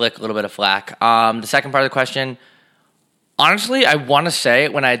bit of flick, a little bit of flack. The second part of the question, honestly, I want to say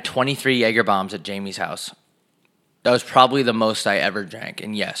when I had 23 Jaeger bombs at Jamie's house. That was probably the most I ever drank.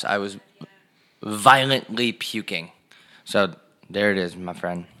 And yes, I was violently puking. So there it is, my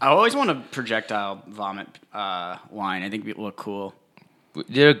friend. I always want to projectile vomit wine. I think it would look cool.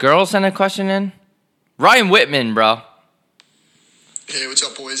 Did a girl send a question in? Ryan Whitman, bro. Hey, what's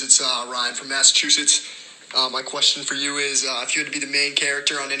up, boys? It's Ryan from Massachusetts. My question for you is, if you had to be the main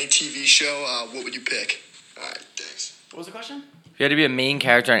character on any TV show, what would you pick? All right, thanks. What was the question? If you had to be a main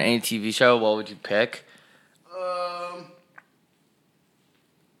character on any TV show, what would you pick?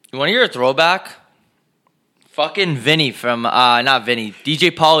 You want to hear a throwback? Fucking Vinny from, not Vinny,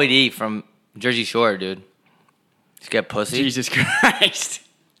 DJ Pauly D from Jersey Shore, dude. Just get pussy. Jesus Christ.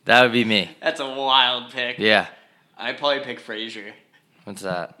 That would be me. That's a wild pick. Yeah. I'd probably pick Frasier. What's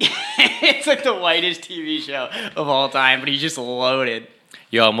that? It's like the whitest TV show of all time, but he's just loaded.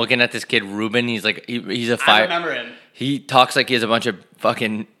 Yo, I'm looking at this kid, Ruben. He's like, he's a I fire. remember him. He talks like he has a bunch of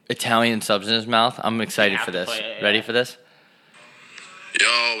fucking Italian subs in his mouth. I'm excited for this. Ready for this?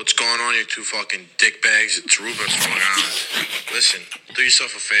 Yo, what's going on, you two fucking dickbags? It's Ruben from Long Island. Listen, do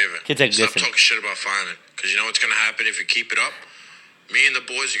yourself a favor. Kid's like, Stop listen. talking shit about filing. Because you know what's going to happen if you keep it up? Me and the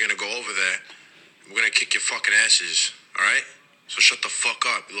boys are going to go over there. We're going to kick your fucking asses. All right? So shut the fuck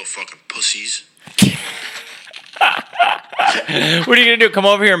up, you little fucking pussies. What are you gonna do? Come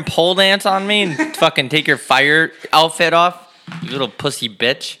over here and pole dance on me and fucking take your fire outfit off? You little pussy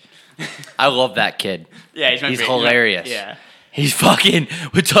bitch. I love that kid. Yeah, he's my favorite. hilarious. Yeah. He's fucking,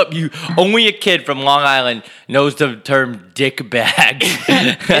 what's up, you? Only a kid from Long Island knows the term dick bag.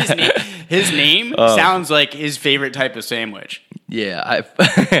 His name sounds like his favorite type of sandwich. Yeah,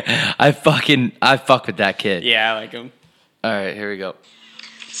 I fuck with that kid. Yeah, I like him. All right, here we go.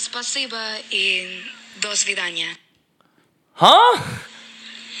 Спасибо и до свидания. Huh?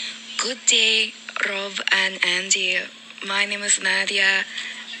 Good day, Rob and Andy. My name is Nadia.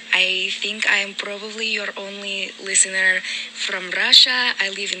 I think I'm probably your only listener from Russia. I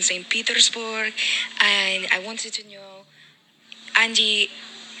live in St. Petersburg, and I wanted to know, Andy,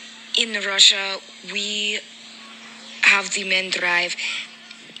 in Russia, we have the men drive.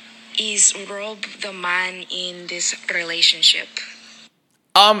 Is Rob the man in this relationship?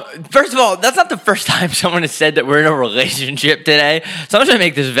 First of all, that's not the first time someone has said that we're in a relationship today. So I'm just gonna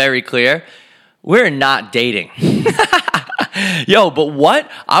make this very clear. We're not dating. Yo, but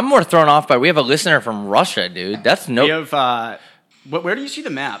what? I'm more thrown off by we have a listener from Russia, dude. That's no. We have, where do you see the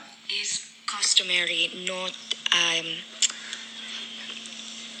map? Is customary, not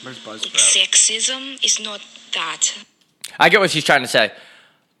Where's Buzzsprout? sexism. Is not that. I get what she's trying to say.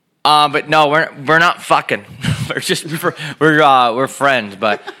 But no, we're not fucking. we're friends.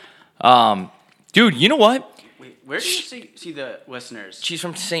 But, dude, you know what? Wait, where do you see the listeners? She's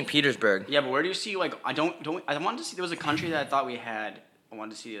from St. Petersburg. Yeah, but where do you see, like, I wanted to see, there was a country that I thought we had, I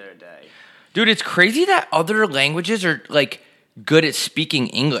wanted to see the other day. Dude, it's crazy that other languages are, like, good at speaking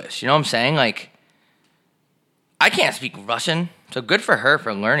English. You know what I'm saying? Like, I can't speak Russian, so good for her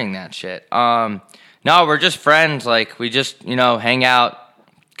for learning that shit. No, we're just friends. Like, we just, hang out,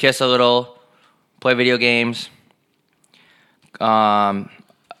 kiss a little, play video games.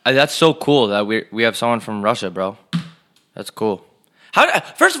 That's so cool that we have someone from Russia, bro. That's cool.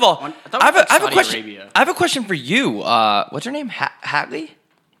 First of all, I have a question. Arabia. I have a question for you. What's her name? Hatley?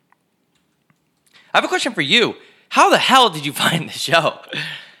 I have a question for you. How the hell did you find the show?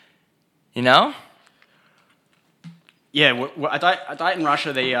 You know? Yeah, I thought in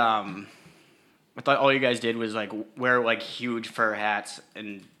Russia they I thought all you guys did was like wear like huge fur hats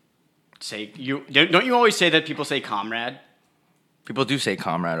and say don't you always say that people say comrade? People do say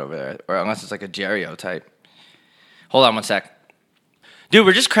comrade over there, or unless it's like a Jerio type. Hold on one sec. Dude,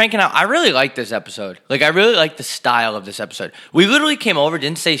 we're just cranking out. I really like this episode. Like, I really like the style of this episode. We literally came over,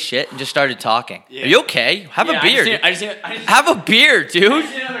 didn't say shit, and just started talking. Yeah. Are you okay? Have a beer. Have a beer, dude. I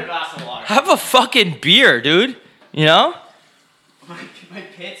just need another glass of water. Have a fucking beer, dude. You know? My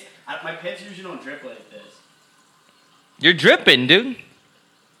pits usually don't drip like this. You're dripping, dude.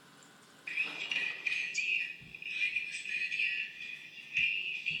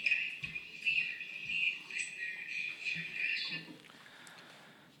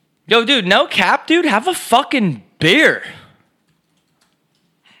 Yo, dude, no cap, dude. Have a fucking beer.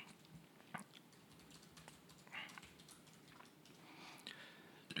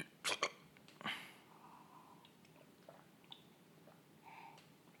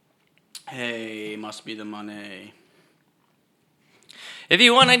 Hey, must be the money. If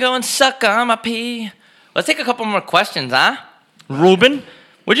you want to go and suck on my pee. Let's take a couple more questions, huh? Ruben?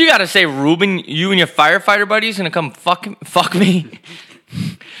 What you got to say, Ruben? You and your firefighter buddies going to come fuck me?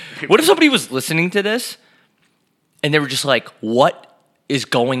 What if somebody was listening to this and they were just like, what is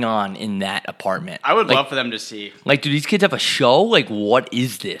going on in that apartment? I would love for them to see. Like, do these kids have a show? Like, what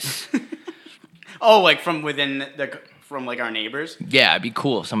is this? Oh, like from within from like our neighbors? Yeah, it'd be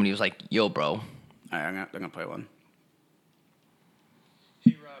cool if somebody was like, yo, bro. All right, I'm gonna play one.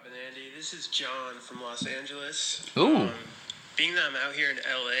 Hey, Rob and Andy. This is John from Los Angeles. Ooh. Being that I'm out here in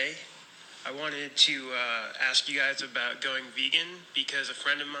LA, I wanted to ask you guys about going vegan because a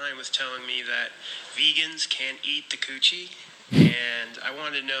friend of mine was telling me that vegans can't eat the coochie. And I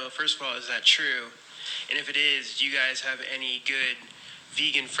wanted to know, first of all, is that true? And if it is, do you guys have any good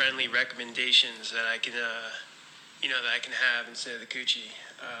vegan-friendly recommendations that I can, that I can have instead of the coochie?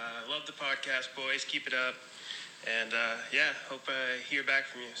 Love the podcast, boys. Keep it up. And, hope I hear back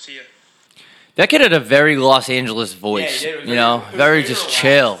from you. See ya. That kid had a very Los Angeles voice, Yeah, he did. very just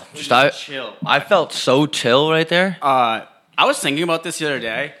chill. Chill. I felt so chill right there. I was thinking about this the other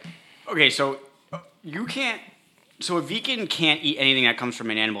day. Okay, so so a vegan can't eat anything that comes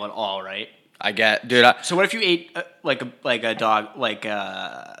from an animal at all, right? I get, dude. So what if you ate like a dog, like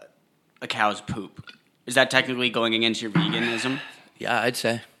a cow's poop? Is that technically going against your veganism? Yeah, I'd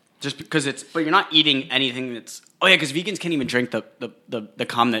say. Just because but you're not eating anything that's. Oh yeah, because vegans can't even drink the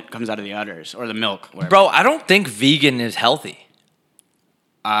cum that comes out of the udders or the milk. Whatever. Bro, I don't think vegan is healthy.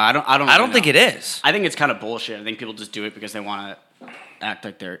 I don't don't think it is. I think it's kind of bullshit. I think people just do it because they want to act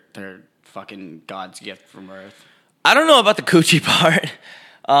like they're fucking God's gift from Earth. I don't know about the coochie part.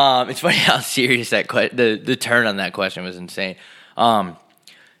 It's funny how serious the turn on that question was insane.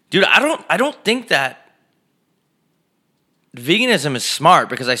 Dude, I don't think that veganism is smart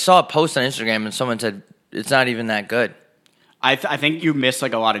because I saw a post on Instagram and someone said it's not even that good. I think you miss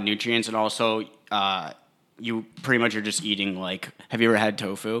like a lot of nutrients, and also you pretty much are just eating like. Have you ever had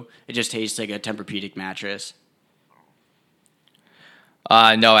tofu? It just tastes like a Tempur-Pedic mattress.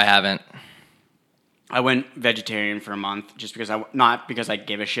 No, I haven't. I went vegetarian for a month just because not because I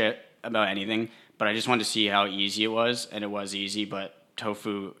give a shit about anything, but I just wanted to see how easy it was, and it was easy. But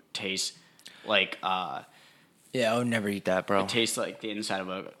tofu tastes like. Yeah, I would never eat that, bro. It tastes like the inside of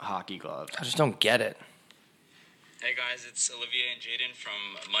a hockey glove. I just don't get it. Hey guys, it's Olivier and Jaden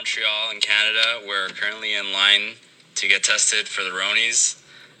from Montreal in Canada. We're currently in line to get tested for the Ronies.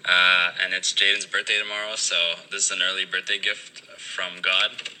 And it's Jaden's birthday tomorrow, so this is an early birthday gift from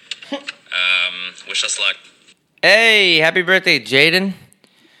God. Wish us luck. Hey, happy birthday, Jaden.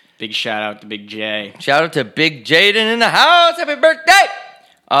 Big shout out to Big J. Shout out to Big Jaden in the house. Happy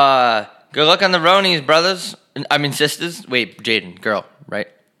birthday! Good luck on the Ronies, brothers. I mean, sisters. Wait, Jaden, girl, right?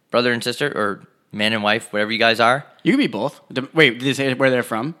 Brother and sister, or man and wife, whatever you guys are. You can be both. Wait, did they say where they're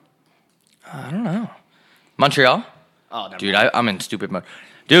from? I don't know. Montreal? Oh, never dude, mind. I'm in stupid mode.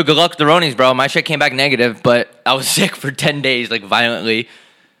 Dude, good luck with the Ronies, bro. My shit came back negative, but I was sick for 10 days, like violently.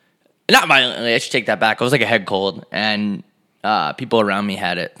 Not violently, I should take that back. I was like a head cold, and people around me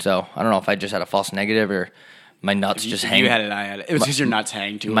had it. So I don't know if I just had a false negative or my nuts just hang. You had it, I had it. It was because your nuts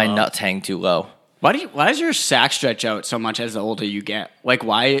hang too low. My nuts hang too low. Why does your sack stretch out so much as the older you get? Like,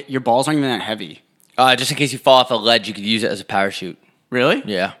 why your balls aren't even that heavy? Just in case you fall off a ledge, you could use it as a parachute. Really?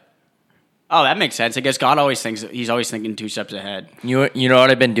 Yeah. Oh, that makes sense. I guess God always thinks he's always thinking 2 steps ahead. You know what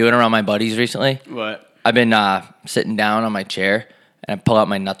I've been doing around my buddies recently? What? I've been sitting down on my chair and I pull out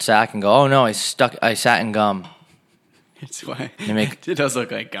my nutsack and go, "Oh no, I sat in gum." It's why it does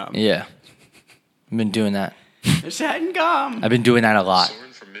look like gum. Yeah, I've been doing that. They're sat in gum. I've been doing that a lot.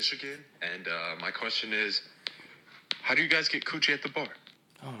 Soren from Michigan, and my question is, how do you guys get coochie at the bar?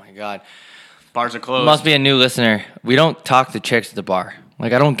 Oh my god, bars are closed. Must be a new listener. We don't talk to chicks at the bar.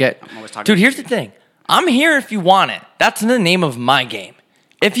 Like I don't get. Dude, here's the thing. I'm here if you want it. That's the name of my game.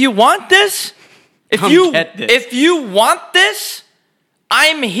 If you want this, if you want this,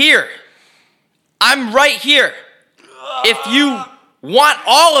 I'm here. I'm right here. If you want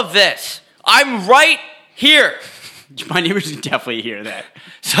all of this, I'm right here. My neighbors can definitely hear that.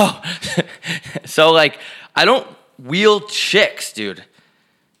 So like, I don't wheel chicks, dude.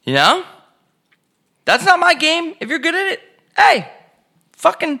 You know? That's not my game. If you're good at it, hey,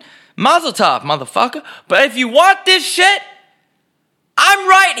 fucking mazel tov, motherfucker. But if you want this shit, I'm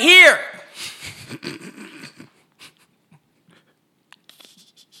right here.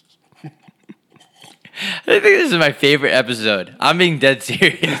 I think this is my favorite episode. I'm being dead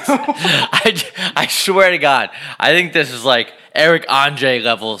serious. I swear to God. I think this is like Eric Andre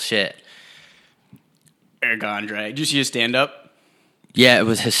level shit. Eric Andre. Did you see his stand-up? Yeah, it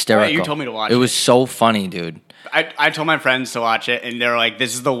was hysterical. Right, you told me to watch it. It was so funny, dude. I told my friends to watch it, and they were like,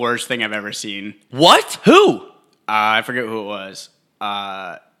 this is the worst thing I've ever seen. What? Who? I forget who it was.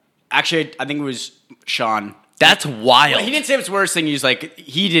 Actually, I think it was Sean. That's wild. Well, he didn't say it was the worst thing. He was like,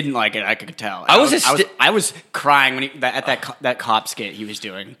 he didn't like it. I could tell. I was crying when at that cop skit he was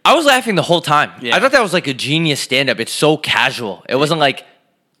doing. I was laughing the whole time. Yeah. I thought that was like a genius stand-up. It's so casual. It wasn't like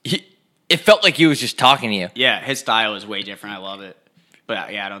it felt like he was just talking to you. Yeah, his style is way different. I love it.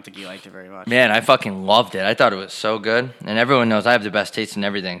 But yeah, I don't think he liked it very much. Man, I fucking loved it. I thought it was so good. And everyone knows I have the best taste in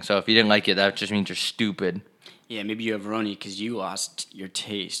everything. So if you didn't like it, that just means you're stupid. Yeah, maybe you have Roni because you lost your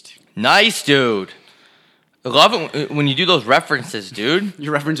taste. Nice, dude. I love it when you do those references, dude.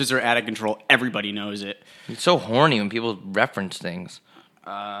 Your references are out of control. Everybody knows it. It's so horny when people reference things.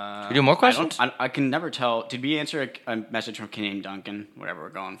 We do more questions? I can never tell. Did we answer a message from Canadian Duncan? Whatever we're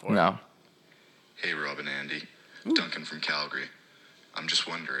going for. No. Hey, Rob and Andy. Duncan from Calgary. I'm just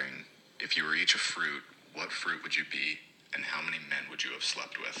wondering, if you were each a fruit, what fruit would you be, and how many men would you have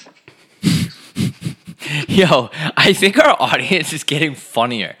slept with? Yo, I think our audience is getting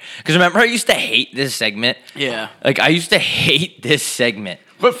funnier. Because remember, I used to hate this segment? Yeah. Like, I used to hate this segment.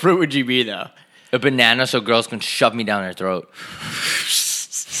 What fruit would you be, though? A banana so girls can shove me down their throat.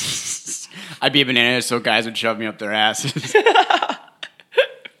 I'd be a banana so guys would shove me up their asses.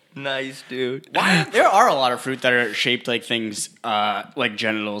 Nice, dude. Why? There are a lot of fruit that are shaped like things, like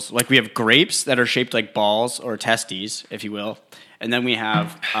genitals. Like we have grapes that are shaped like balls or testes, if you will. And then we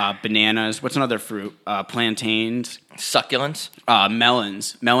have bananas. What's another fruit? Plantains. Succulents.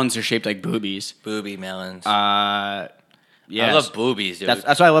 Melons. Melons are shaped like boobies. Booby melons. Yeah, I love boobies, dude.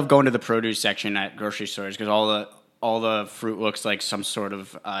 That's why I love going to the produce section at grocery stores because all the fruit looks like some sort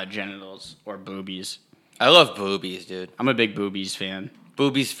of genitals or boobies. I love boobies, dude. I'm a big boobies fan.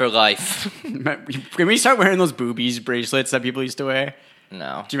 Boobies for life. Can we start wearing those boobies bracelets that people used to wear?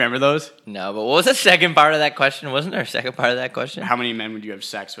 No. Do you remember those? No, but what was the second part of that question? Wasn't there a second part of that question? How many men would you have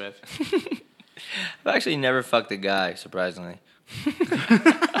sex with? I've actually never fucked a guy, surprisingly.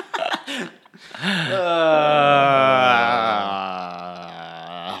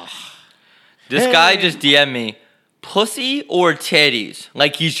 This guy just DM'd me, pussy or titties?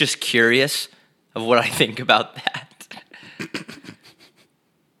 Like he's just curious of what I think about that.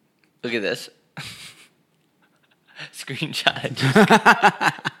 Look at this. Screenshot.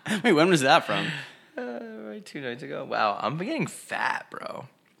 Wait, when was that from? Right 2 nights ago. Wow, I'm getting fat, bro.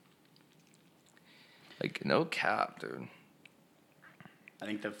 Like, no cap, dude. I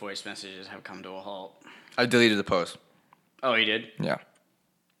think the voice messages have come to a halt. I deleted the post. Oh, you did? Yeah.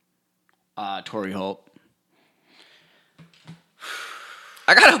 Tory Holt.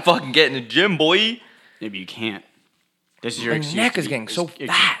 I gotta fucking get in the gym, boy. Maybe you can't. This is your My excuse. neck is getting so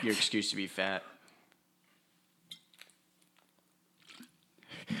fat. Your excuse to be fat.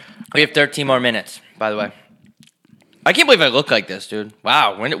 We have 13 more minutes, by the way. I can't believe I look like this, dude.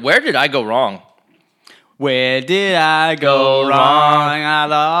 Wow, where did I go wrong? Where did I go wrong? I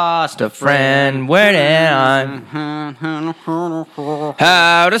lost a friend. Where did I?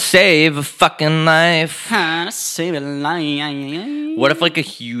 How to save a fucking life. How to save a life. What if like a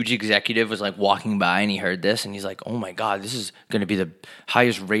huge executive was like walking by and he heard this and he's like, oh my God, this is going to be the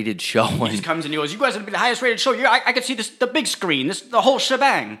highest rated show. He just comes and he goes, you guys are going to be the highest rated show. I can see this, the big screen, the whole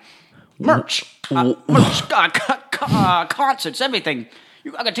shebang. Merch. Concerts, everything. I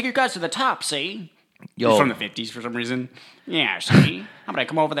got to take you guys to the top, see? Yo. He's from the 50s for some reason. Yeah, see? How about I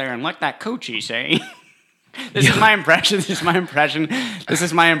come over there and lick that coochie, see? This is my impression. This is my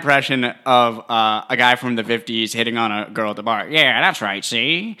impression of a guy from the 50s hitting on a girl at the bar. Yeah, that's right,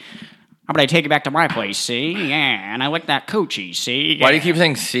 see? How about I take you back to my place, see? Yeah, and I lick that coochie, see? Yeah. Why do you keep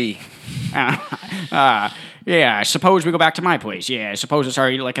saying see? Yeah, suppose we go back to my place. Yeah, suppose it's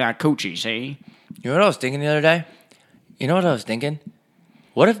already licking that coochie, see? You know what I was thinking the other day? You know what I was thinking?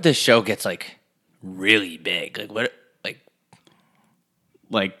 What if this show gets like really big? Like what?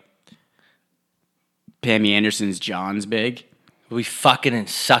 Like Pammy Anderson's John's big? We fucking and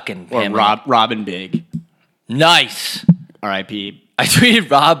sucking. Or Pamela. Robin big. Nice. R.I.P. I tweeted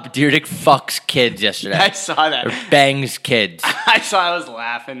Rob Dyrdek fucks kids yesterday. I saw that. Or bangs kids. I was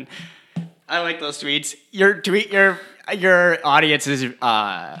laughing. I like those tweets. Your audience is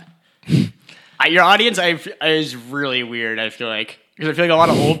your audience is really weird. I feel like because I feel like a lot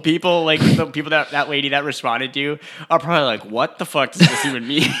of old people, like the people that lady that responded to, are probably like, "What the fuck does this even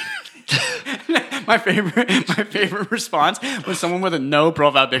mean?" My favorite response was someone with a no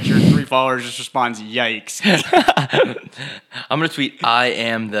profile picture, 3 followers, just responds, "Yikes!" I'm gonna tweet, "I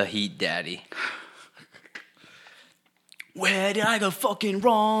am the Heat Daddy." Where did I go fucking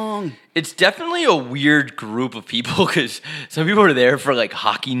wrong? It's definitely a weird group of people because some people are there for like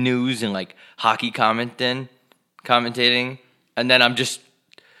hockey news and like hockey commentating, and then I'm just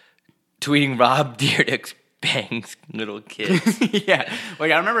tweeting Rob Dyrdek bangs little kids. Yeah,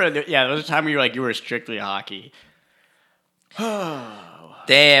 like I remember. Yeah, there was a time where you were strictly hockey.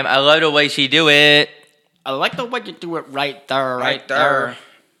 Damn, I love the way she do it. I like the way you do it right there, right there.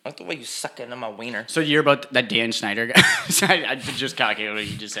 I like the way you suck it in my wiener. So you're about that Dan Schneider guy? I just calculated what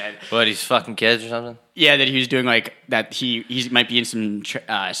you just said. What, he's fucking kids or something? Yeah, that he was doing like that. He might be in some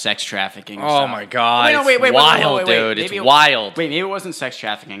sex trafficking. Or Oh stuff. my god! Wait, It's wild, dude. It's wild. Wait, maybe it wasn't sex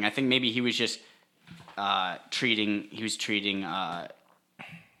trafficking. I think maybe he was just treating his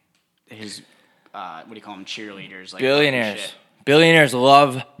what do you call them, cheerleaders, like Billionaires. shit. Billionaires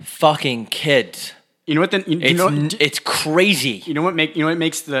love fucking kids. You know what? It's crazy. You know what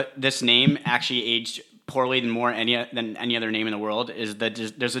makes this name actually age poorly than any other name in the world is that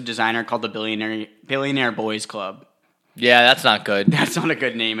there's a designer called the Billionaire Boys Club. Yeah, that's not good. That's not a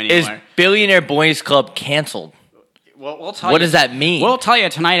good name anymore. Is Billionaire Boys Club canceled? Well, we'll tell What you. does that mean? We'll tell you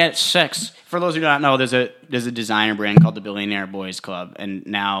tonight at 6. For those who do not know, there's a designer brand called the Billionaire Boys Club, and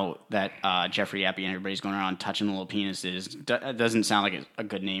now that Jeffrey Epps and everybody's going around touching little penises, it doesn't sound like a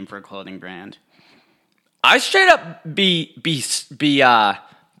good name for a clothing brand. I straight up be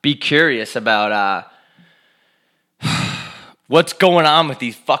curious about what's going on with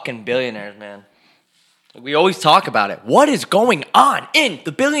these fucking billionaires, man. We always talk about it. What is going on in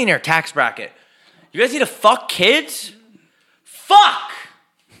the billionaire tax bracket? You guys need to fuck kids? Fuck!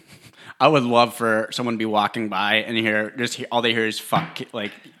 I would love for someone to be walking by and all they hear is fuck,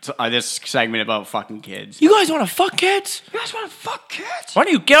 this segment about fucking kids. You guys want to fuck kids? You guys want to fuck kids? Why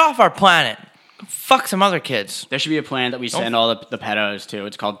don't you get off our planet? Fuck some other kids. There should be a planet that we send all the pedos to.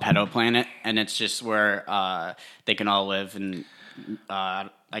 It's called Pedo Planet, and it's just where they can all live, and I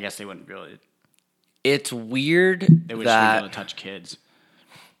guess they wouldn't really... It's weird They would just be able to touch kids.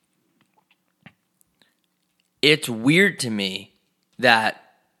 It's weird to me that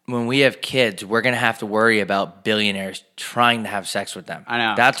when we have kids, we're going to have to worry about billionaires trying to have sex with them. I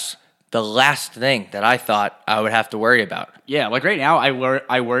know. That's the last thing that I thought I would have to worry about. Yeah, like right now, I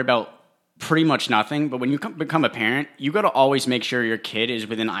worry about pretty much nothing, but when you become a parent, you got to always make sure your kid is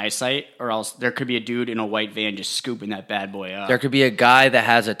within eyesight, or else there could be a dude in a white van just scooping that bad boy up. There could be a guy that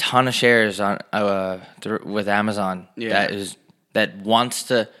has a ton of shares on with Amazon that wants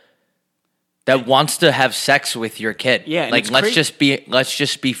to have sex with your kid. Yeah, and like let's just be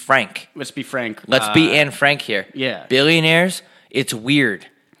frank. Let's be frank. Let's be Anne Frank here. Yeah. Billionaires, it's weird.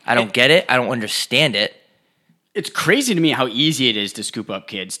 I don't get it. I don't understand it. It's crazy to me how easy it is to scoop up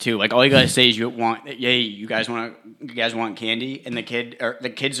kids too. Like all you gotta say is you guys want candy, and the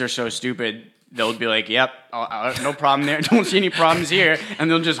kids are so stupid. They'll be like, "Yep, no problem there. Don't see any problems here," and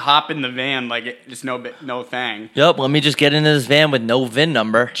they'll just hop in the van like it's no thing. Yep, let me just get into this van with no VIN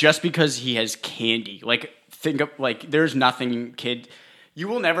number. Just because he has candy, there's nothing you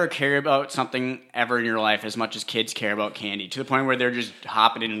will never care about something ever in your life as much as kids care about candy, to the point where they're just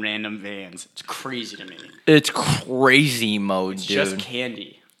hopping in random vans. It's crazy to me. It's crazy mode, dude. Just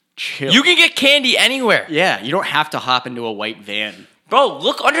candy. Chill. You can get candy anywhere. Yeah, you don't have to hop into a white van. Bro,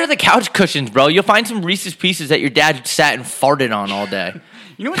 look under the couch cushions, bro. You'll find some Reese's Pieces that your dad sat and farted on all day.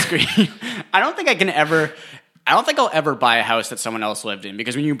 You know what's great? I don't think I'll ever buy a house that someone else lived in,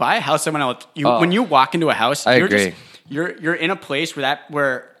 because when you buy a house someone else, when you walk into a house, you're in a place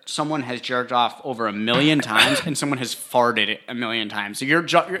where someone has jerked off over 1 million times and someone has farted it 1 million times. So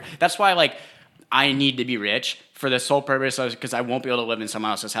that's why I need to be rich for the sole purpose of, because I won't be able to live in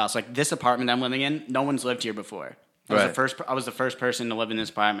someone else's house. Like this apartment I'm living in, no one's lived here before. I was the first person to live in this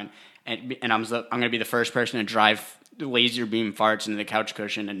apartment, and I'm going to be the first person to drive laser beam farts into the couch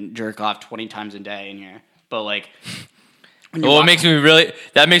cushion and jerk off 20 times a day in here. But that makes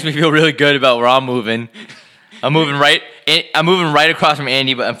me feel really good about where I'm moving. I'm moving right across from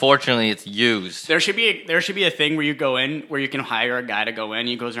Andy, but unfortunately it's used. There should be a thing where you go in, where you can hire a guy to go in.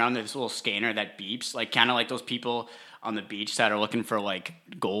 He goes around with this little scanner that beeps, kind of like those people on the beach that are looking for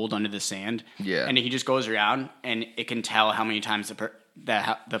gold under the sand. Yeah. And he just goes around and it can tell how many times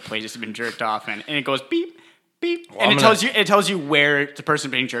the place has been jerked off in, and it goes beep beep, and it tells you where the person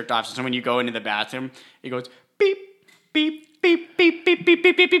being jerked off. So when you go into the bathroom, it goes beep beep beep beep beep beep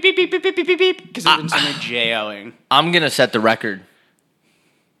beep beep beep beep beep beep beep beep, because there's been someone JOing. I'm gonna set the record.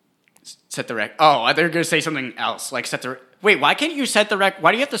 Set the record. Oh, they're gonna say something else, Wait, why can't you set the record?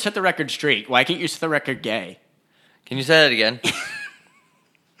 Why do you have to set the record straight? Why can't you set the record gay? Can you say that again?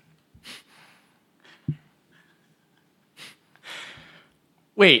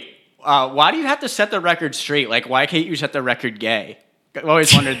 Wait, why do you have to set the record straight? Why can't you set the record gay? I've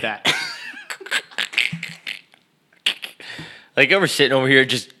always wondered that. We're sitting over here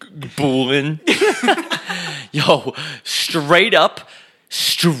just booling. Yo, straight up.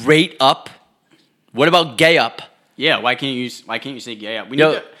 What about gay up? Yeah, why can't you say gay up?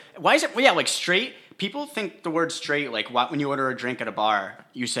 Why is it? Well, yeah, straight. People think the word straight, when you order a drink at a bar,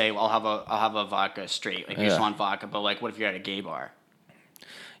 you say, well, I'll have a vodka straight. You just want vodka, but what if you're at a gay bar?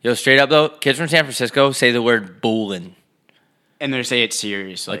 Yo, straight up though, kids from San Francisco say the word boolin'. And they say it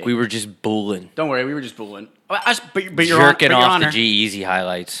seriously. We were just boolin'. Don't worry, we were just boolin'. But jerking off the G-Eazy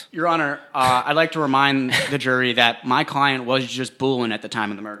highlights. Your Honor, I'd like to remind the jury that my client was just boolin' at the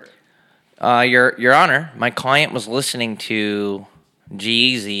time of the murder. Your Honor, my client was listening to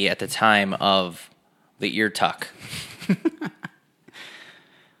G-Eazy at the time of the ear tuck.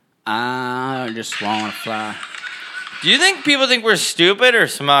 I just want to fly. Do you think people think we're stupid or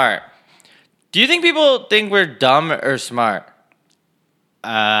smart? Do you think people think we're dumb or smart?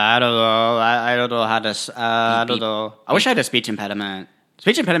 I don't know. I don't know how to. I don't know. I wish I had a speech impediment.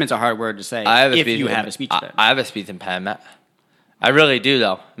 Speech impediment's a hard word to say. If you have a speech impediment. I have a speech impediment. I really do,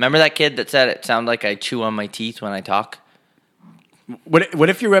 though. Remember that kid that said it sounded like I chew on my teeth when I talk? What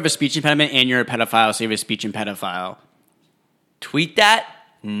if you have a speech impediment and you're a pedophile, so you have a speech impediment? Tweet that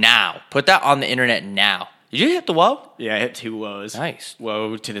now. Put that on the internet now. Did you hit the whoa? Yeah, I hit 2 woes. Nice.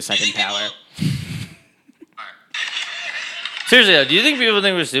 Whoa to the second power. Seriously, though, do you think people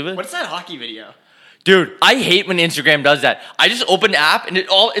think we're stupid? What's that hockey video? Dude, I hate when Instagram does that. I just open the app and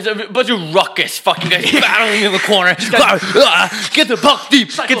it's a bunch of ruckus fucking guys battling in the corner. Get the puck deep.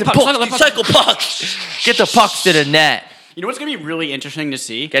 Get the puck. Cycle pucks. Get the pucks to the net. You know what's going to be really interesting to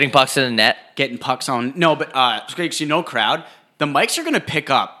see? Getting pucks to the net. Getting pucks on. No, but so no crowd. The mics are going to pick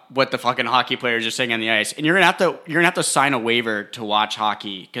up what the fucking hockey players are saying on the ice, and you're gonna have to sign a waiver to watch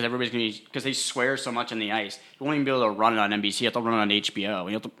hockey because they swear so much on the ice. You won't even be able to run it on NBC. You have to run it on HBO.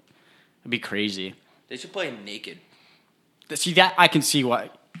 It'd be crazy. They should play naked. See that? I can see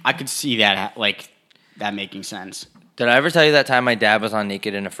that that making sense. Did I ever tell you that time my dad was on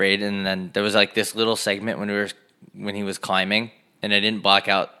Naked and Afraid, and then there was like this little segment when he was climbing, and I didn't block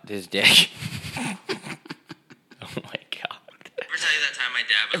out his dick. Oh my god! Ever tell you that time my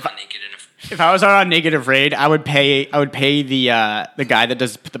dad was on Naked and Afraid? If I was on Naked and Afraid, I would pay the guy that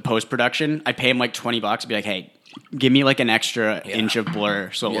does the post production. I'd pay him like $20 and be like, hey, give me like an extra inch of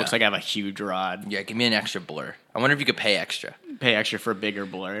blur so it looks like I have a huge rod. Yeah, give me an extra blur. I wonder if you could pay extra. Pay extra for a bigger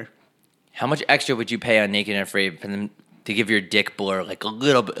blur. How much extra would you pay on Naked and Afraid for them to give your dick blur like a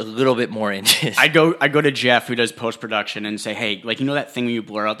little bit more inches? I go to Jeff who does post production and say, hey, like you know that thing when you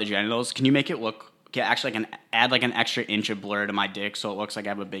blur out the genitals? Can you make it add like an extra inch of blur to my dick so it looks like I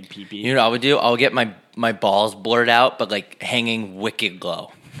have a big pee-pee? You know what I would do? I'll get my balls blurred out, but like hanging wicked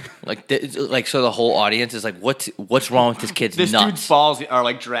low. Like so the whole audience is like, what's wrong with this kid's this nuts? Dude's balls are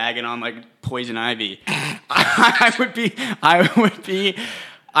like dragging on like poison ivy.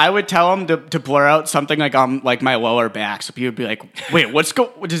 I would tell him to blur out something like on like my lower back, so people would be like, "Wait,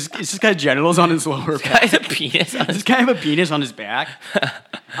 is this guy genitals on his lower back? Does this guy have a penis on his back?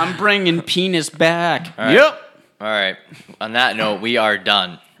 I'm bringing penis back." All right. Yep. All right. On that note, we are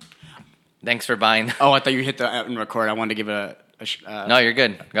done. Thanks for buying. Oh, I thought you hit the out and record. I wanted to give No, you're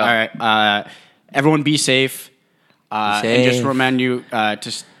good. Go. All right. Everyone, be safe. And just remind you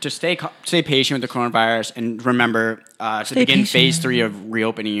to stay patient with the coronavirus, and remember to begin phase 3 of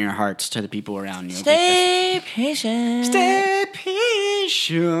reopening your hearts to the people around you. Stay patient. Stay patient.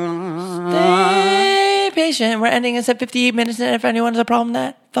 Stay patient. We're ending this at 58 minutes, and if anyone has a problem with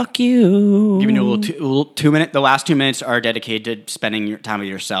that, fuck you. Giving you a little 2 minute. The last 2 minutes are dedicated to spending your time with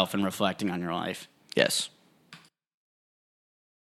yourself and reflecting on your life. Yes.